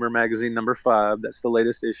School Gamer Magazine #5. That's the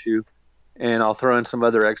latest issue. And I'll throw in some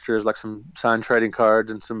other extras like some signed trading cards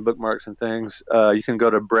and some bookmarks and things. You can go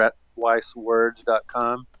to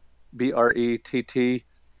brettweisswords.com,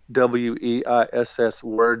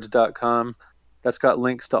 BRETTWEISS That's got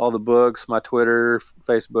links to all the books, my Twitter,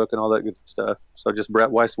 Facebook, and all that good stuff. So just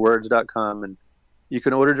brettweisswords.com, and you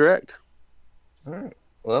can order direct. All right.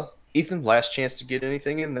 Well, Ethan, last chance to get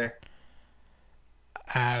anything in there.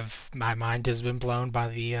 My mind has been blown by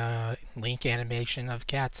the Link animation of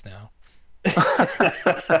cats now.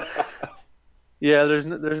 Yeah, there's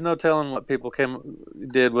no telling what people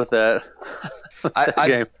did with that,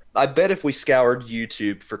 game. I bet if we scoured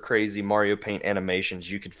YouTube for crazy Mario Paint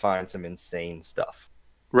animations, you could find some insane stuff.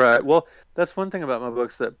 Right. Well, that's one thing about my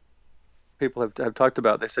books that people have talked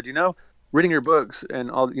about. They said, reading your books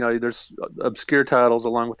and all, there's obscure titles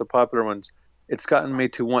along with the popular ones. It's gotten me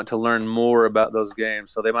to want to learn more about those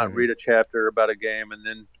games. So they might read a chapter about a game and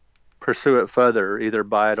then pursue it further, either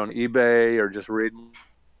buy it on eBay or just read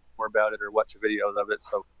more about it or watch videos of it.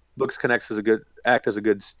 So books can act as a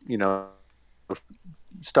good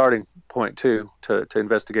starting point too to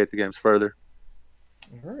investigate the games further.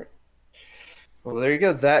 All right. Well, there you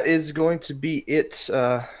go. That is going to be it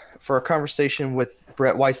for our conversation with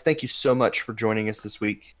Brett Weiss. Thank you so much for joining us this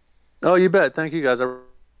week. Oh, you bet. Thank you, guys. I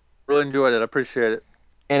really enjoyed it. I appreciate it.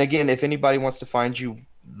 And again, if anybody wants to find you,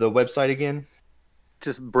 the website again?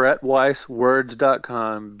 Just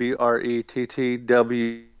brettweisswords.com,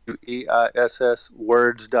 BRETTWEISS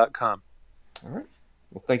words.com. All right.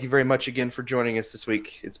 Well, thank you very much again for joining us this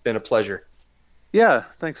week. It's been a pleasure. Yeah,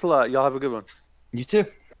 thanks a lot. Y'all have a good one. You too.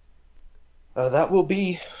 That will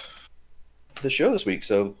be the show this week.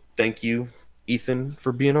 So thank you, Ethan,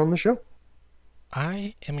 for being on the show.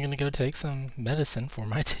 I am going to go take some medicine for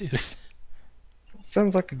my tooth.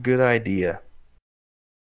 Sounds like a good idea.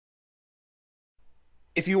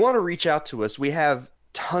 If you want to reach out to us, we have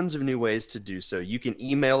tons of new ways to do so. You can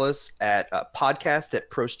email us at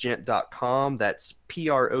podcast@procgent.com. That's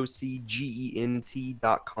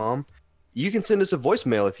PROCGENT.com. You can send us a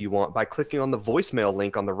voicemail if you want by clicking on the voicemail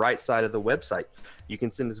link on the right side of the website. You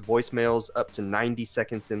can send us voicemails up to 90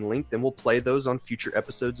 seconds in length, and we'll play those on future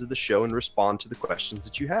episodes of the show and respond to the questions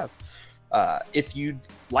that you have. If you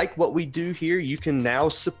like what we do here, you can now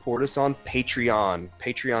support us on Patreon,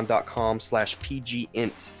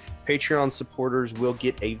 patreon.com/PGEnt. Patreon supporters will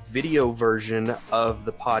get a video version of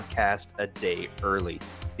the podcast a day early.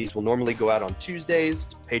 These will normally go out on Tuesdays.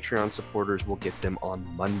 Patreon supporters will get them on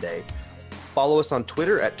Monday. Follow us on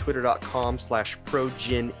Twitter at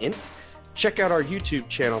twitter.com/progenint. Check out our YouTube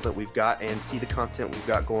channel that we've got and see the content we've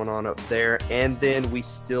got going on up there. And then we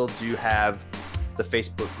still do have the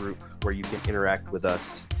Facebook group where you can interact with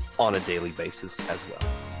us on a daily basis as well.